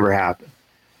did this ever happen?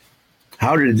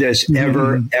 How did this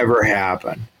ever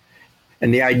happen?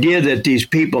 And the idea that these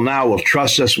people now will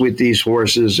trust us with these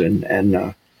horses,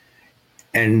 and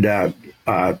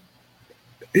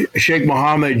Sheikh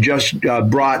Mohammed just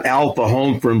brought Alpha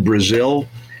home from Brazil,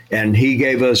 and he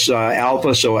gave us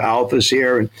Alpha, so Alpha's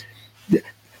here. And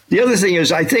the other thing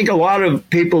is, I think a lot of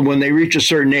people, when they reach a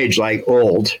certain age, like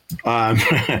old,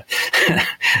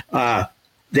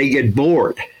 they get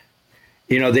bored.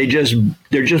 They're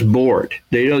just bored.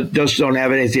 They just don't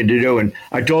have anything to do. And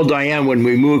I told Diane when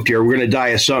we moved here, we're going to die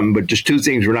of something, but just two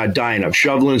things we're not dying of: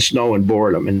 shoveling snow and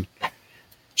boredom. And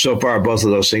so far, both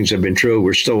of those things have been true.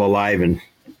 We're still alive, and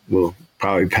we'll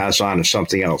probably pass on to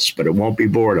something else, but it won't be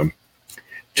boredom.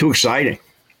 Too exciting.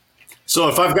 So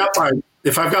if I've got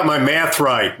my math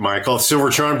right, Michael, Silver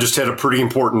Charm just had a pretty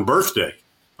important birthday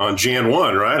on Jan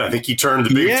 1, right? I think he turned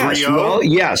the big 3-0. Well,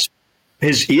 yes.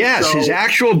 His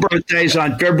actual birthday is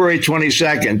on February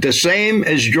 22nd, the same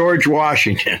as George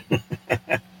Washington.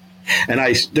 And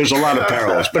there's a lot of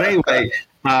parallels. But anyway,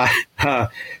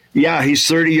 he's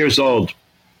 30 years old.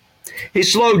 He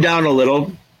slowed down a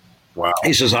little. Wow.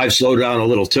 He says, I've slowed down a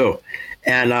little too.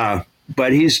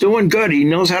 But he's doing good. He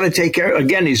knows how to take care.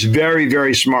 Again, he's very,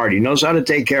 very smart. He knows how to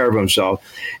take care of himself.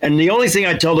 And the only thing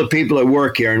I tell the people that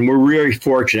work here, and we're really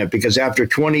fortunate, because after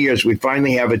 20 years, we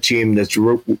finally have a team that's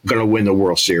going to win the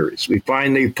World Series. We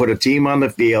finally put a team on the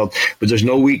field, but there's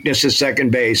no weakness at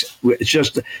second base. It's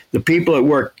just the people that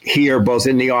work here, both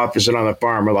in the office and on the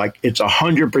farm, are like, it's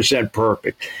 100%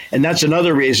 perfect. And that's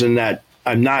another reason that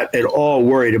I'm not at all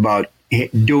worried about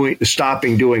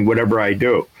stopping doing whatever I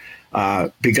do.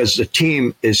 Because the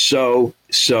team is so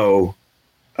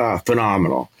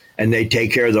phenomenal, and they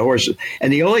take care of the horses.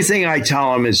 And the only thing I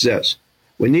tell them is this: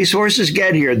 when these horses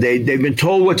get here, they've been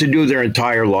told what to do their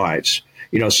entire lives.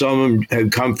 Some of them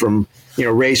have come from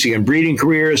racing and breeding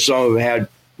careers. Some have had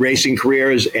racing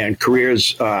careers and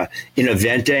careers in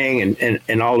eventing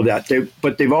and all of that.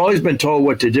 But they've always been told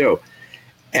what to do.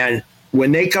 And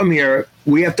when they come here,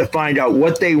 we have to find out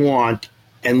what they want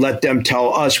and let them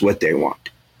tell us what they want.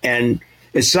 And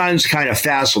it sounds kind of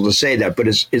facile to say that, but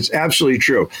it's absolutely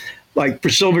true. Like for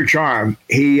Silver Charm,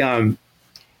 he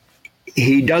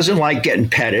doesn't like getting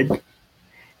petted,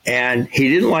 and he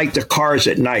didn't like the cars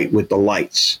at night with the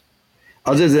lights.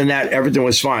 Other than that, everything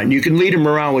was fine. You can lead him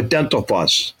around with dental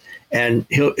floss, and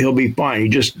he'll be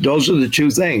fine. Those are the two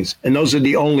things, and those are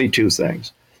the only two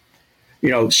things.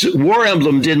 War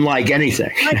Emblem didn't like anything.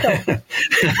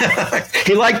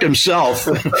 He liked himself.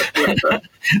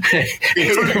 He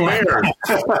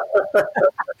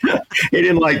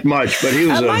didn't like much, but he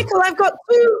was.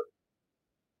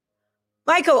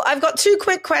 Michael, I've got two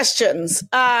quick questions.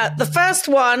 The first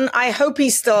one, I hope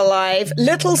he's still alive.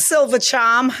 Little Silver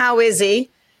Charm, how is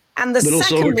he? And the Little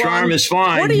second Silver Charm is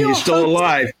fine. He's still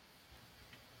alive.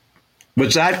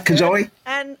 What's that, Kazoe?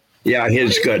 Yeah,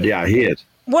 he's good. Yeah, he is.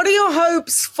 What are your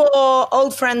hopes for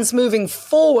Old Friends moving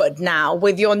forward now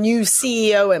with your new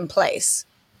CEO in place?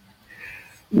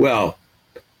 Well,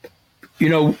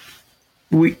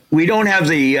 we don't have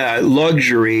the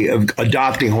luxury of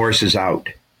adopting horses out.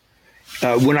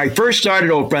 When I first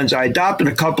started Old Friends, I adopted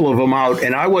a couple of them out,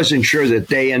 and I wasn't sure that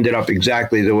they ended up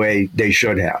exactly the way they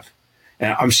should have.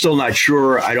 And I'm still not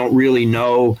sure. I don't really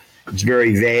know. It's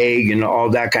very vague and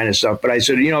all that kind of stuff. But I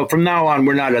said, from now on,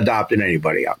 we're not adopting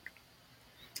anybody out.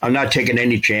 I'm not taking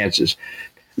any chances.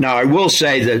 Now, I will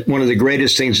say that one of the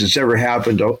greatest things that's ever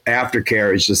happened to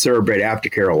Aftercare is the Thoroughbred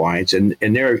Aftercare Alliance, and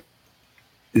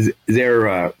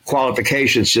their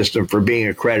qualification system for being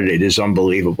accredited is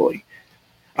unbelievable.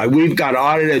 We've got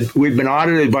audited. We've been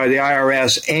audited by the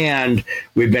IRS, and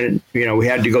we've been, we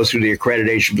had to go through the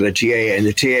accreditation for the TAA, and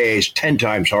the TAA is 10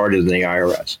 times harder than the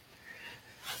IRS.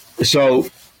 So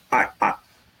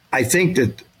I think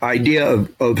that the idea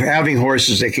of having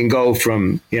horses that can go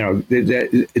from,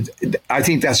 I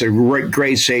think that's a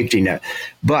great safety net.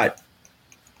 But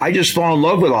I just fall in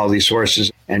love with all these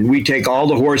horses, and we take all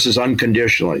the horses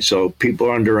unconditionally. So people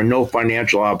are under no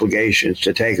financial obligations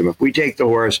to take them. If we take the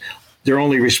horse, their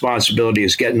only responsibility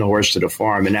is getting the horse to the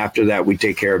farm. And after that, we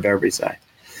take care of everything.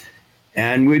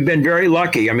 And we've been very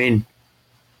lucky. I mean,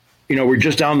 we're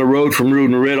just down the road from Rood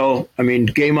and Riddle. I mean,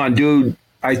 Game on Dude,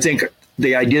 I think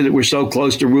the idea that we're so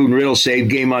close to Rood and Riddle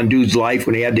saved Game on Dude's life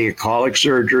when he had to get colic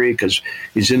surgery, because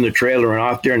he's in the trailer and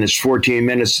off there, and it's 14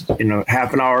 minutes,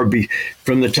 half an hour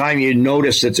from the time you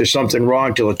notice that there's something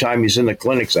wrong till the time he's in the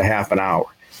clinic's a half an hour.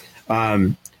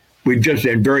 We've just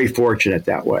been very fortunate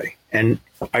that way. And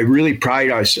I really pride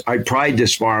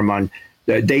this farm on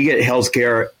that they get health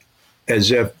care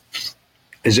as if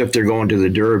they're going to the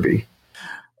Derby.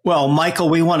 Well, Michael,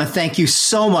 we want to thank you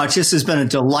so much. This has been a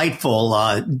delightful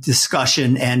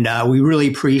discussion, and we really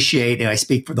appreciate, and I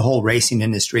speak for the whole racing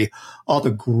industry, all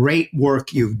the great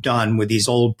work you've done with these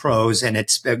old pros. And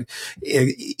it's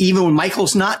even when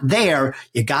Michael's not there,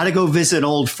 you got to go visit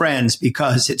old friends,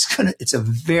 because it's a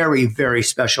very, very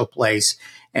special place.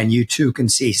 And you too can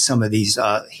see some of these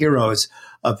heroes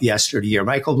of yesteryear.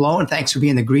 Michael Blowen, thanks for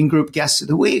being the Green Group Guest of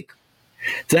the Week.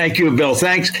 Thank you, Bill.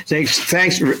 Thanks,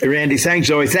 Randy. Thanks,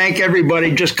 Zoe. Thank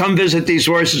everybody. Just come visit these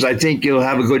horses. I think you'll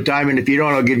have a good time. And if you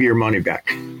don't, I'll give you your money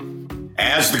back.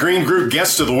 As the Green Group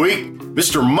Guest of the Week,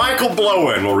 Mr. Michael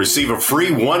Blowen will receive a free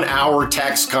 1-hour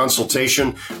tax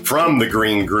consultation from the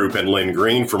Green Group and Lynn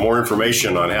Green. For more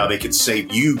information on how they can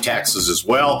save you taxes as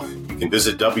well, you can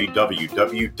visit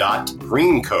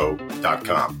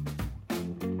www.greenco.com.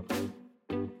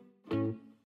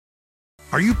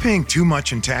 Are you paying too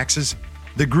much in taxes?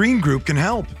 The Green Group can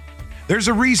help. There's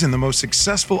a reason the most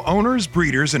successful owners,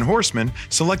 breeders, and horsemen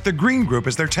select the Green Group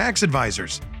as their tax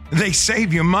advisors. They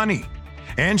save you money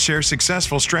and share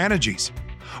successful strategies.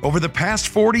 Over the past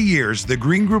 40 years, the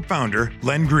Green Group founder,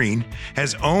 Len Green,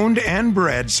 has owned and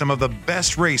bred some of the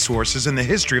best racehorses in the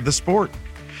history of the sport,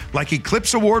 like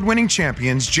Eclipse Award-winning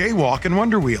champions Jaywalk and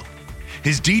Wonder Wheel.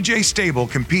 His DJ stable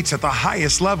competes at the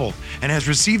highest level and has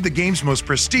received the game's most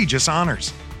prestigious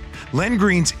honors. Len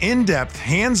Green's in-depth,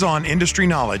 hands-on industry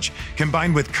knowledge,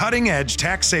 combined with cutting-edge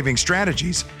tax-saving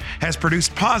strategies, has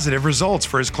produced positive results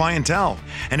for his clientele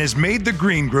and has made the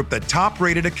Green Group the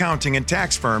top-rated accounting and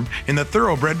tax firm in the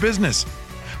thoroughbred business.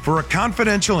 For a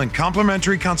confidential and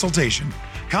complimentary consultation,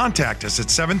 contact us at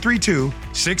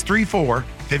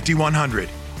 732-634-5100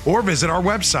 or visit our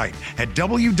website at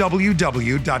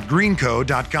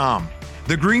www.greenco.com.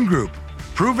 The Green Group,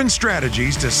 proven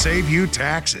strategies to save you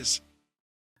taxes.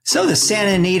 So the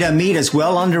Santa Anita meet is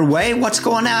well underway. What's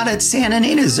going on at Santa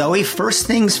Anita, Zoe? First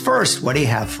things first, what do you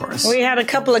have for us? We had a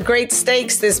couple of great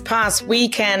stakes this past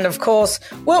weekend, of course.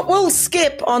 We'll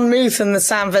skip on Muth and the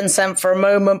San Vincent for a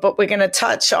moment, but we're going to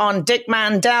touch on Dick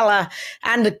Mandela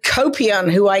and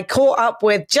Copion, who I caught up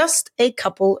with just a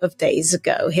couple of days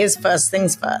ago. Here's First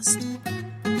Things First.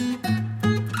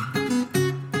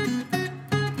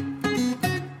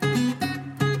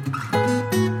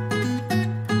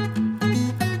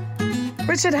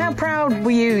 Richard, how proud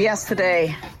were you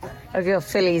yesterday of your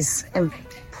filly's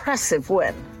impressive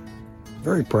win?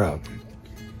 Very proud,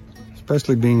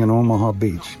 especially being in Omaha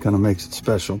Beach. Kind of makes it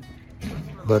special.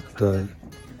 But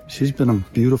she's been a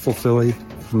beautiful filly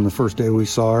from the first day we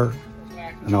saw her,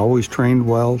 and always trained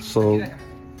well, so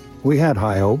we had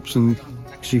high hopes, and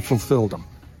she fulfilled them.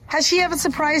 Has she ever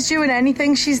surprised you in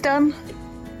anything she's done?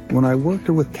 When I worked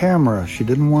her with Tamara, she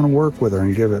didn't want to work with her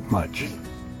and give it much.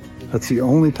 That's the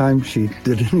only time she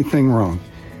did anything wrong.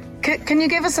 Can you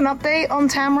give us an update on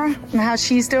Tamara and how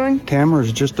she's doing?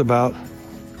 Tamara's just about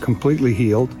completely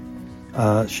healed.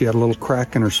 She had a little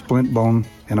crack in her splint bone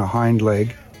in a hind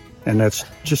leg, and that's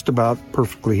just about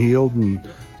perfectly healed, and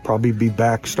probably be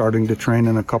back starting to train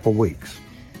in a couple weeks.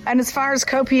 And as far as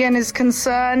Copion is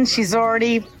concerned, she's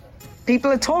already...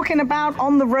 People are talking about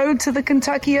on the road to the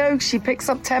Kentucky Oaks. She picks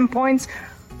up 10 points.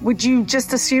 Would you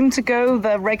just assume to go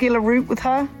the regular route with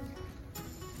her?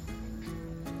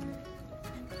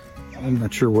 I'm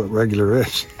not sure what regular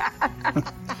is.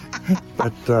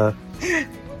 But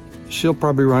she'll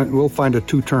probably run. We'll find a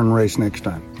 2-turn race next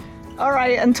time. All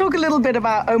right, and talk a little bit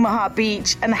about Omaha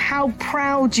Beach and how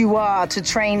proud you are to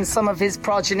train some of his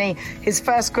progeny, his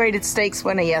first graded stakes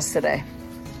winner yesterday.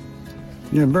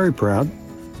 Yeah, very proud.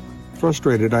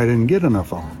 frustrated I didn't get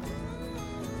enough on.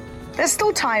 There's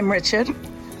still time, Richard.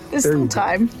 There's still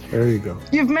time. There you go.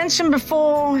 You've mentioned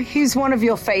before he's one of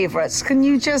your favorites. Can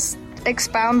you just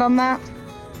expound on that?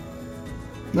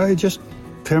 No, just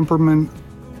temperament,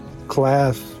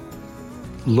 class,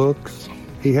 looks.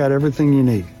 He had everything you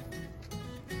need.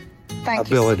 Thank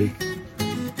Ability. you.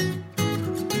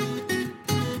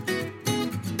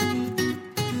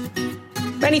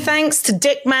 Many thanks to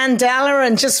Dick Mandela,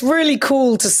 and just really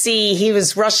cool to see he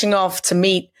was rushing off to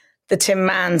meet the Tin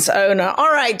Man's owner.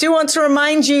 All right, do want to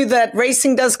remind you that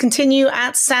racing does continue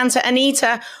at Santa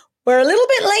Anita. We're a little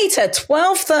bit later,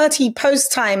 12:30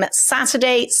 post time at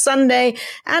Saturday, Sunday,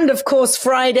 and of course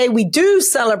Friday. We do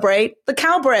celebrate the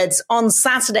Calbreds on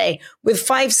Saturday with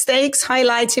 5 stakes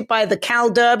highlighted by the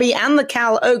Cal Derby and the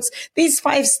Cal Oaks. These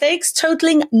 5 stakes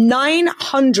totaling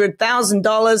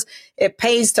 $900,000. It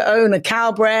pays to own a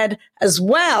Calbred, as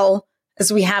well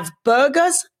as we have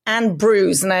burgers and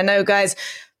brews. And I know, guys,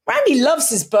 Randy loves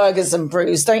his burgers and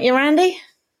brews, don't you, Randy?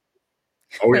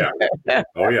 Oh, yeah.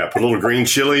 Oh, yeah. Put a little green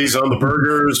chilies on the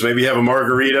burgers. Maybe have a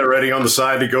margarita ready on the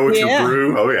side to go with your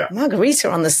brew. Oh, yeah. Margarita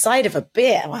on the side of a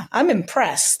beer. Wow, I'm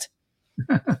impressed.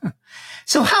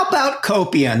 So how about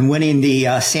Copian winning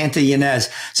the Santa Ynez?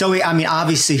 So, I mean,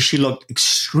 obviously she looked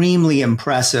extremely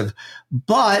impressive,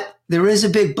 but there is a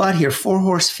big but here,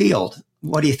 4-horse field.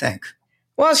 What do you think?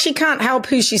 Well, she can't help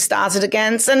who she started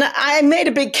against. And I made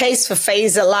a big case for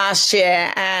Fazer last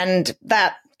year, and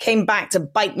that came back to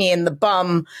bite me in the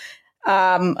bum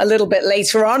a little bit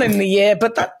later on in the year,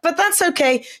 but that's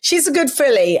okay. She's a good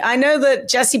filly. I know that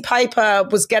Jessie Piper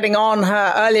was getting on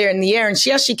her earlier in the year, and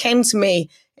she actually came to me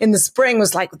in the spring,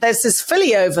 was like, there's this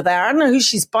filly over there. I don't know who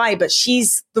she's by, but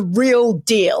she's the real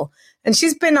deal. And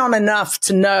she's been on enough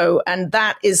to know, and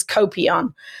that is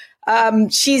Copian.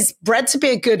 She's bred to be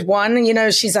a good one. You know,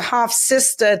 she's a half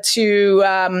sister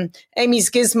to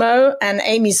Amy's Gizmo and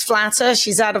Amy's Flatter.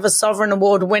 She's out of a Sovereign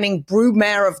Award winning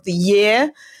Broodmare of the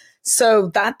Year. So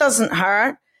that doesn't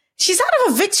hurt. She's out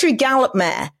of a Victory Gallop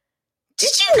mare.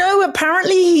 Did you know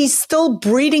apparently he's still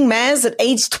breeding mares at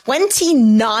age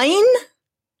 29?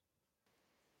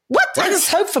 What? There's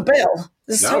hope for Bill.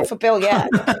 There's hope for Bill, yeah.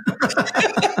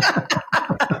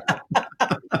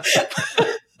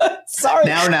 Sorry.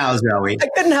 Now, Zoe. I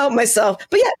couldn't help myself.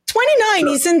 But yeah, 29,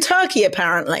 he's in Turkey,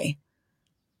 apparently.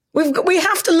 We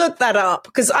have to look that up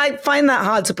because I find that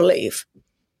hard to believe.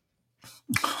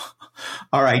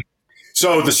 All right.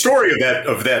 So the story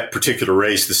of that particular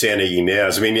race, the Santa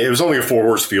Ynez, I mean, it was only a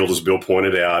 4-horse field, as Bill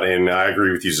pointed out. And I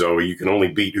agree with you, Zoe. You can only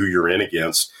beat who you're in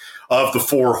against. Of the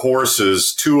 4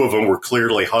 horses, 2 of them were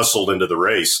clearly hustled into the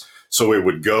race. So it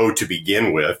would go to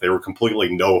begin with. They were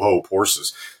completely no-hope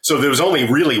horses. So there was only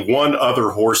really one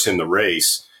other horse in the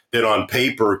race that on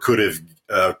paper could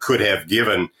have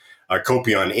given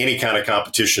Copian any kind of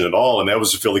competition at all, and that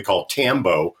was a filly called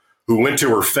Tambo, who went to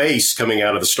her face coming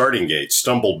out of the starting gate,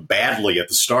 stumbled badly at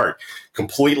the start,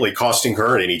 completely costing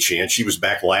her any chance. She was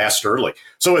back last early.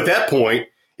 So at that point,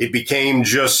 it became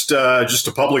just a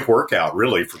public workout,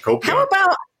 really, for Copian. How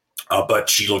about? But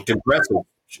she looked impressive.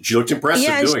 She looked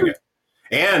impressive doing it.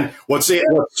 And what's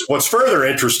further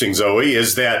interesting, Zoe,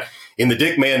 is that in the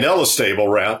Dick Mandela stable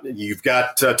route, you've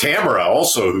got Tamara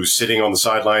also, who's sitting on the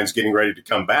sidelines getting ready to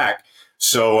come back.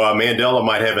 So Mandela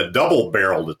might have a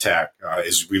double-barreled attack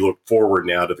as we look forward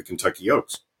now to the Kentucky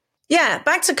Oaks. Yeah,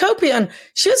 back to Copian.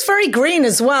 She was very green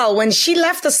as well. When she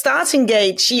left the starting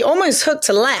gate, she almost hooked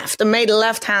to left and made a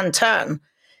left-hand turn.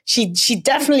 She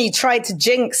definitely tried to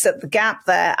jinx at the gap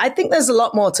there. I think there's a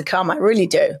lot more to come. I really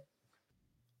do.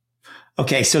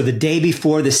 Okay, so the day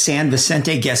before the San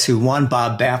Vicente, guess who won?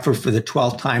 Bob Baffert for the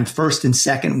 12th time, first and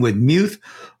second with Muth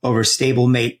over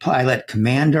stablemate Pilot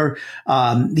Commander.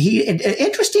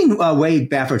 Interesting way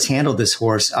Baffert's handled this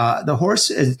horse. The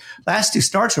horse last 2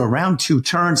 starts are around 2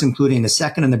 turns, including the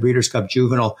second in the Breeders' Cup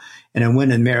Juvenile and a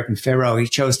win in American Pharoah. He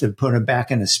chose to put him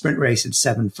back in a sprint race at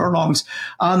 7 furlongs.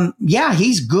 Yeah,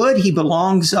 he's good. He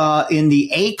belongs in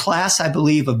the A class, I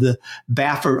believe, of the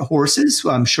Baffert horses.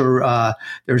 I'm sure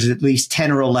there's at least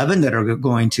 10 or 11 that are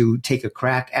going to take a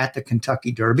crack at the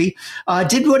Kentucky Derby.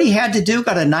 Did what he had to do,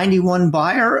 got a 91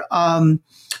 buyer.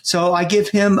 So I give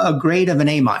him a grade of an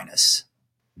A-. I'm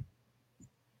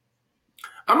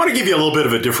going to give you a little bit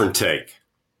of a different take.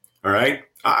 All right.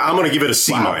 I'm going to give it a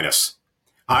C-. Wow.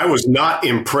 I was not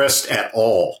impressed at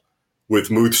all with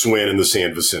Muth's win in the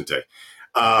San Vicente.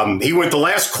 He went the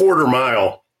last quarter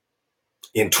mile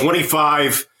in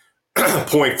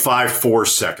 25.54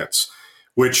 seconds,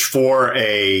 which for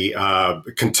a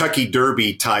Kentucky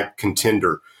Derby type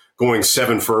contender going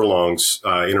 7 furlongs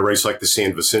in a race like the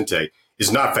San Vicente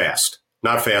is not fast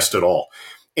at all.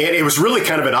 And it was really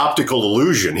kind of an optical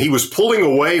illusion. He was pulling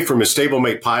away from his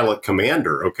stablemate Pilot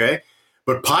Commander, okay?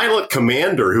 But Pilot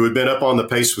Commander, who had been up on the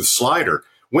pace with Slider,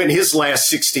 went his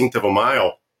last 16th of a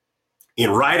mile in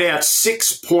right at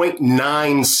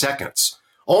 6.9 seconds,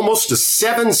 almost a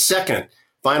 7-second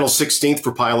final 16th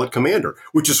for Pilot Commander,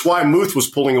 which is why Muth was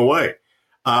pulling away.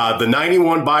 The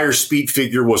 91 buyer speed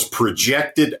figure was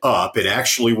projected up. It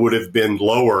actually would have been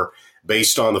lower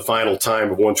based on the final time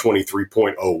of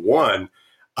 123.01.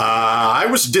 I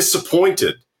was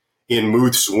disappointed in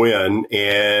Muth's win,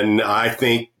 and I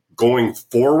think going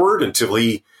forward until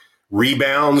he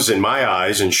rebounds in my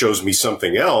eyes and shows me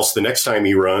something else, the next time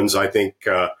he runs, I think,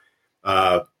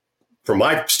 from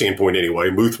my standpoint anyway,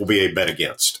 Muth will be a bet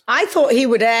against. I thought he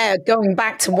would err going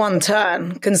back to one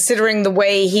turn, considering the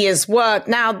way he has worked.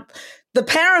 Now, the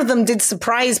pair of them did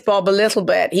surprise Bob a little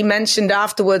bit. He mentioned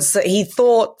afterwards that he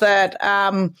thought that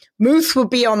Muth would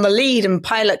be on the lead and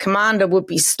Pilot Commander would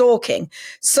be stalking.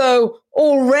 So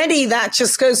already that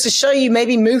just goes to show you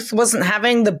maybe Muth wasn't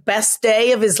having the best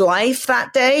day of his life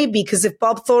that day, because if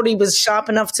Bob thought he was sharp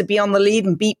enough to be on the lead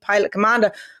and beat Pilot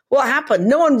Commander, what happened?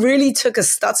 No one really took a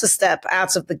stutter step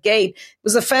out of the gate. It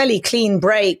was a fairly clean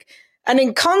break. And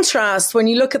in contrast, when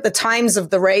you look at the times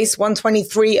of the race,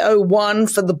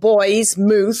 123.01 for the boys,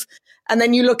 Muth, and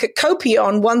then you look at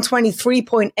Copion,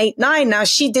 123.89. Now,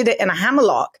 she did it in a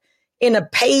hammerlock, in a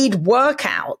paid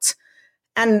workout,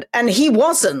 and he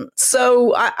wasn't.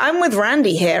 So I'm with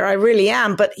Randy here. I really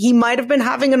am. But he might have been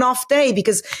having an off day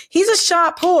because he's a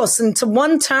sharp horse. And to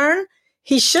one turn,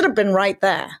 he should have been right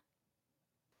there.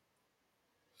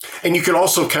 And you can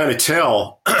also kind of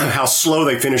tell how slow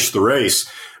they finished the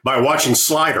race by watching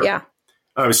Slider. Yeah.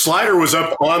 Slider was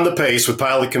up on the pace with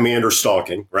Pilot Commander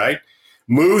stalking, right?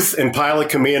 Muth and Pilot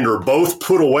Commander both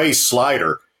put away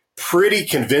Slider pretty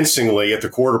convincingly at the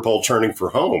quarter pole turning for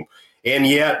home. And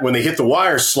yet, when they hit the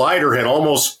wire, Slider had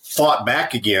almost fought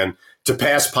back again to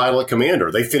pass Pilot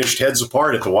Commander. They finished heads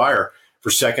apart at the wire for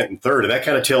second and third. And that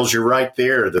kind of tells you right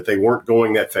there that they weren't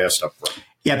going that fast up front.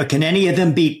 Yeah, but can any of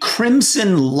them beat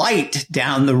Crimson Light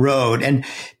down the road? And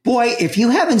boy, if you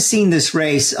haven't seen this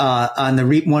race on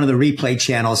the one of the replay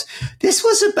channels, this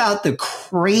was about the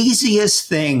craziest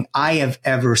thing I have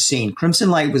ever seen. Crimson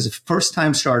Light was a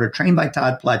first-time starter, trained by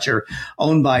Todd Pletcher,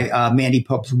 owned by Mandy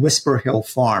Pope's Whisper Hill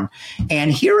Farm.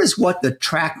 And here is what the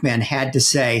trackman had to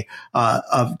say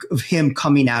of him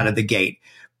coming out of the gate.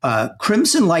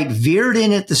 Crimson Light veered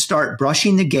in at the start,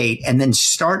 brushing the gate, and then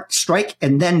struck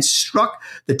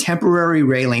the temporary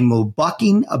railing, while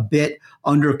bucking a bit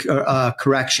under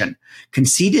correction.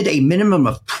 Conceded a minimum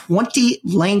of 20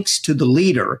 lengths to the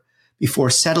leader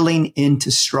before settling into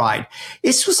stride.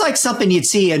 This was like something you'd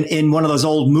see in one of those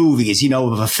old movies,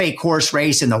 of a fake horse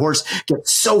race, and the horse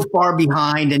gets so far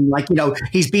behind, and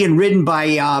he's being ridden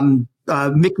by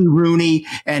Mickey Rooney,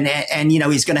 and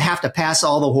he's going to have to pass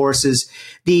all the horses.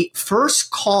 The first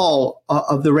call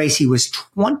of the race, he was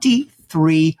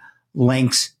 23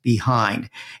 lengths behind.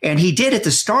 And he did at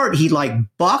the start, he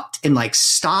bucked and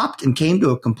stopped and came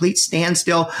to a complete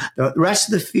standstill. The rest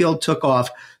of the field took off.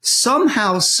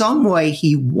 Somehow, some way,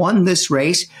 he won this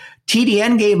race.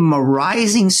 TDN gave him a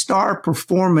rising star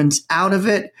performance out of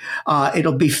it.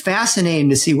 It'll be fascinating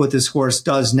to see what this horse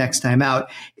does next time out.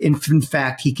 In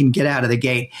fact, he can get out of the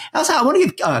gate. Also, I want to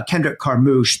give Kendrick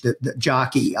Carmouche, the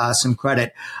jockey, some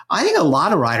credit. I think a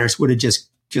lot of riders would have just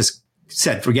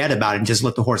said, forget about it, and just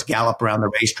let the horse gallop around the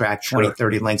racetrack 20,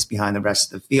 30 lengths behind the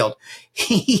rest of the field.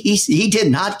 He did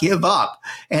not give up,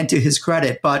 and to his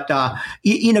credit. But,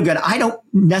 good, I don't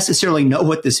necessarily know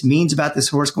what this means about this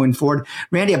horse going forward.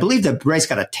 Randy, I believe the race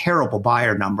got a terrible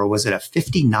buyer number. Was it a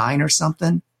 59 or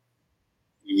something?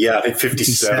 Yeah, I think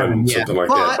 57 something like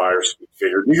that, buyer's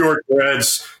figure. New York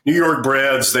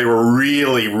Breds, they were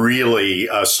really, really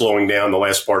slowing down the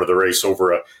last part of the race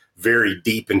over a very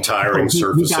deep and tiring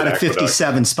surface. He got a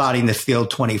 57 spotting the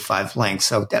field 25 lengths.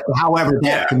 So however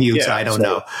that commutes, I don't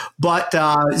know. But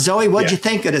Zoe, what'd you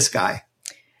think of this guy?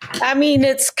 I mean,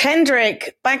 it's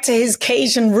Kendrick, back to his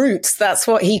Cajun roots. That's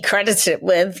what he credited it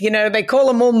with. They call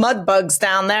them all mud bugs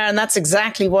down there, and that's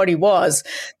exactly what he was.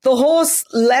 The horse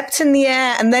leapt in the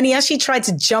air, and then he actually tried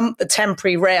to jump the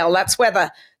temporary rail. That's where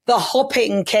the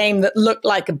hopping came that looked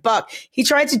like a buck. He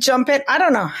tried to jump it. I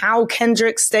don't know how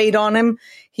Kendrick stayed on him.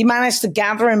 He managed to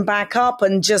gather him back up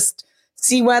and just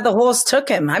see where the horse took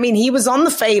him. I mean, he was on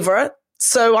the favorite,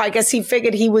 so I guess he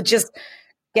figured he would just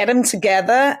get him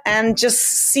together and just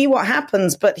see what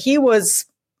happens. But he was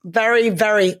very,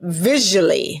 very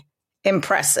visually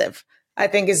impressive, I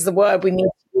think is the word we need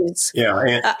to use.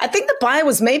 Yeah. I think the buy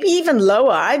was maybe even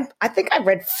lower. I think I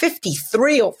read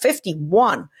 53 or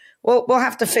 51. We'll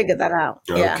have to figure that out.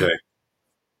 Okay. Yeah.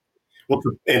 Well,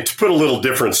 and to put a little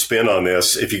different spin on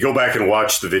this, if you go back and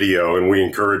watch the video, and we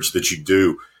encourage that you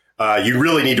do, you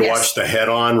really need to watch the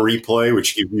head-on replay,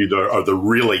 which gives you the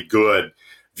really good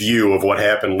view of what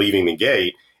happened leaving the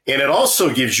gate. And it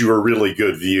also gives you a really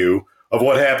good view of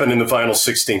what happened in the final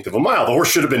 16th of a mile. The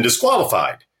horse should have been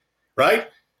disqualified, right?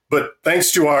 But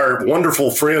thanks to our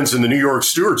wonderful friends in the New York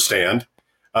steward stand,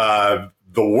 the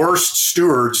worst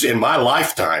stewards in my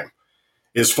lifetime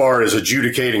as far as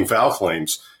adjudicating foul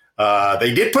claims,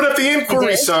 they did put up the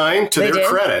inquiry sign to their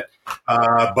credit,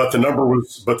 but the number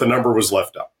was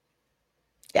left up.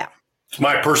 Yeah. It's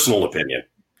my personal opinion.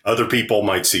 Other people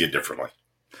might see it differently.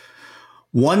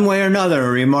 One way or another, a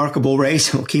remarkable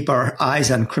race. We'll keep our eyes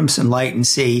on Crimson Light and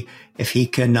see if he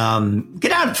can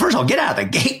get out of the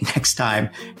gate next time,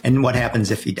 and what happens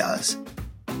if he does.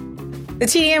 The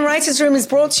TDN Writers Room is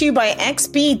brought to you by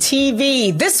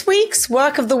XBTV. This week's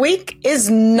work of the week is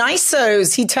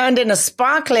Nisos. He turned in a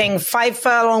sparkling 5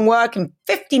 furlong work in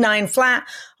 59 flat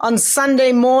on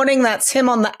Sunday morning. That's him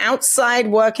on the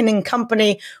outside working in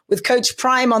company with Coach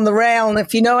Prime on the rail. And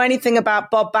if you know anything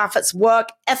about Bob Baffert's work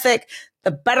ethic, the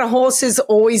better horses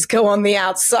always go on the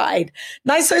outside.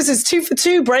 Nisos is 2 for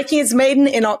 2, breaking his maiden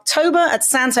in October at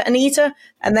Santa Anita,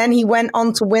 and then he went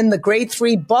on to win the Grade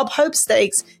 3 Bob Hope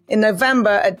Stakes in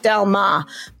November at Del Mar.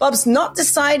 Bob's not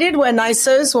decided where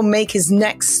Nisos will make his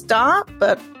next start,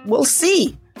 but we'll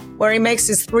see where he makes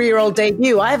his 3-year-old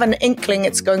debut. I have an inkling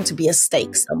it's going to be a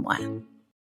stake somewhere.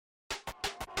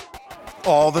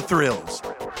 All the thrills.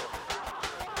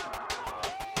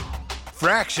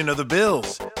 Fraction of the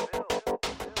bills.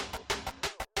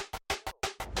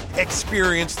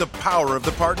 Experience the power of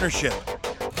the partnership.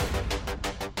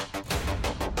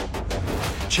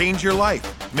 Change your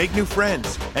life, make new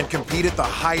friends, and compete at the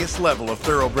highest level of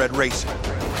thoroughbred racing.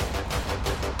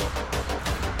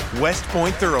 West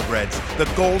Point Thoroughbreds, the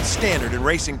gold standard in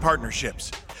racing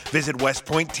partnerships. Visit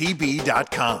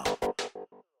westpointtb.com.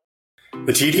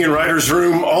 The TDN Writers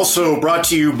Room also brought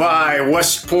to you by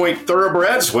West Point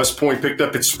Thoroughbreds. West Point picked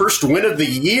up its first win of the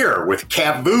year with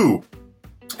Cavu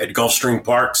at Gulfstream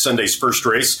Park, Sunday's first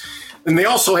race. And they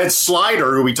also had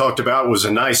Slider, who we talked about, was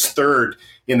a nice third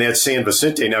in that San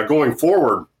Vicente. Now, going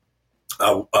forward,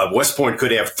 West Point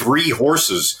could have 3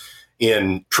 horses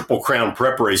in Triple Crown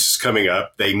prep races coming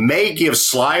up. They may give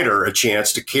Slider a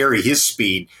chance to carry his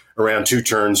speed around 2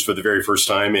 turns for the very first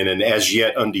time in an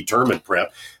as-yet undetermined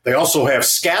prep. They also have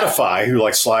Scatify, who,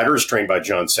 like Slider, is trained by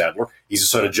John Sadler. He's the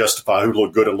son of Justify, who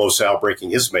looked good at Los Al breaking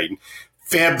his maiden.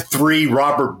 Feb 3,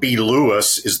 Robert B.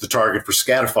 Lewis is the target for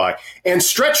Scatify. And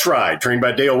Stretch Ride, trained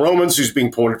by Dale Romans, who's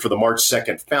being pointed for the March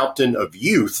 2nd Fountain of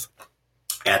Youth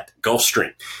at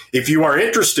Gulfstream. If you are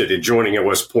interested in joining a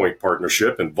West Point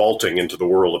partnership and vaulting into the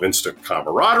world of instant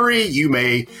camaraderie, you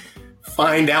may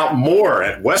find out more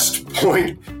at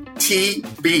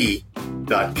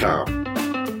westpointtb.com.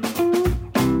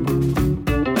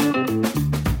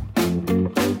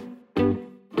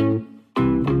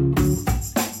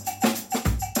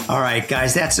 All right,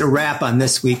 guys, that's a wrap on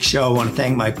this week's show. I want to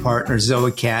thank my partners,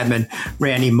 Zoe Cadman,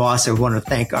 Randy Moss. I want to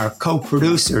thank our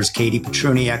co-producers, Katie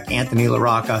Petruniak, Anthony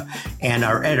LaRocca, and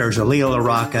our editors, Aaliyah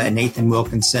LaRocca and Nathan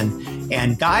Wilkinson.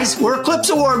 And guys, we're Eclipse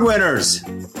Award winners.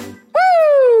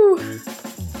 Woo!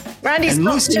 Randy's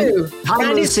top 2.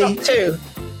 Randy's Lucy. top 2,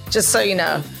 just so you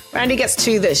know. Randy gets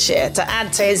 2 this year to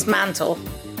add to his mantle.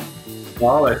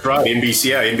 Oh, that's right.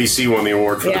 NBC won the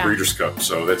award for the Breeders' Cup.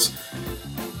 So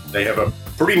they have a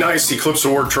pretty nice Eclipse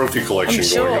Award trophy collection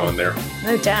going on there.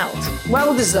 No doubt.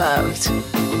 Well deserved.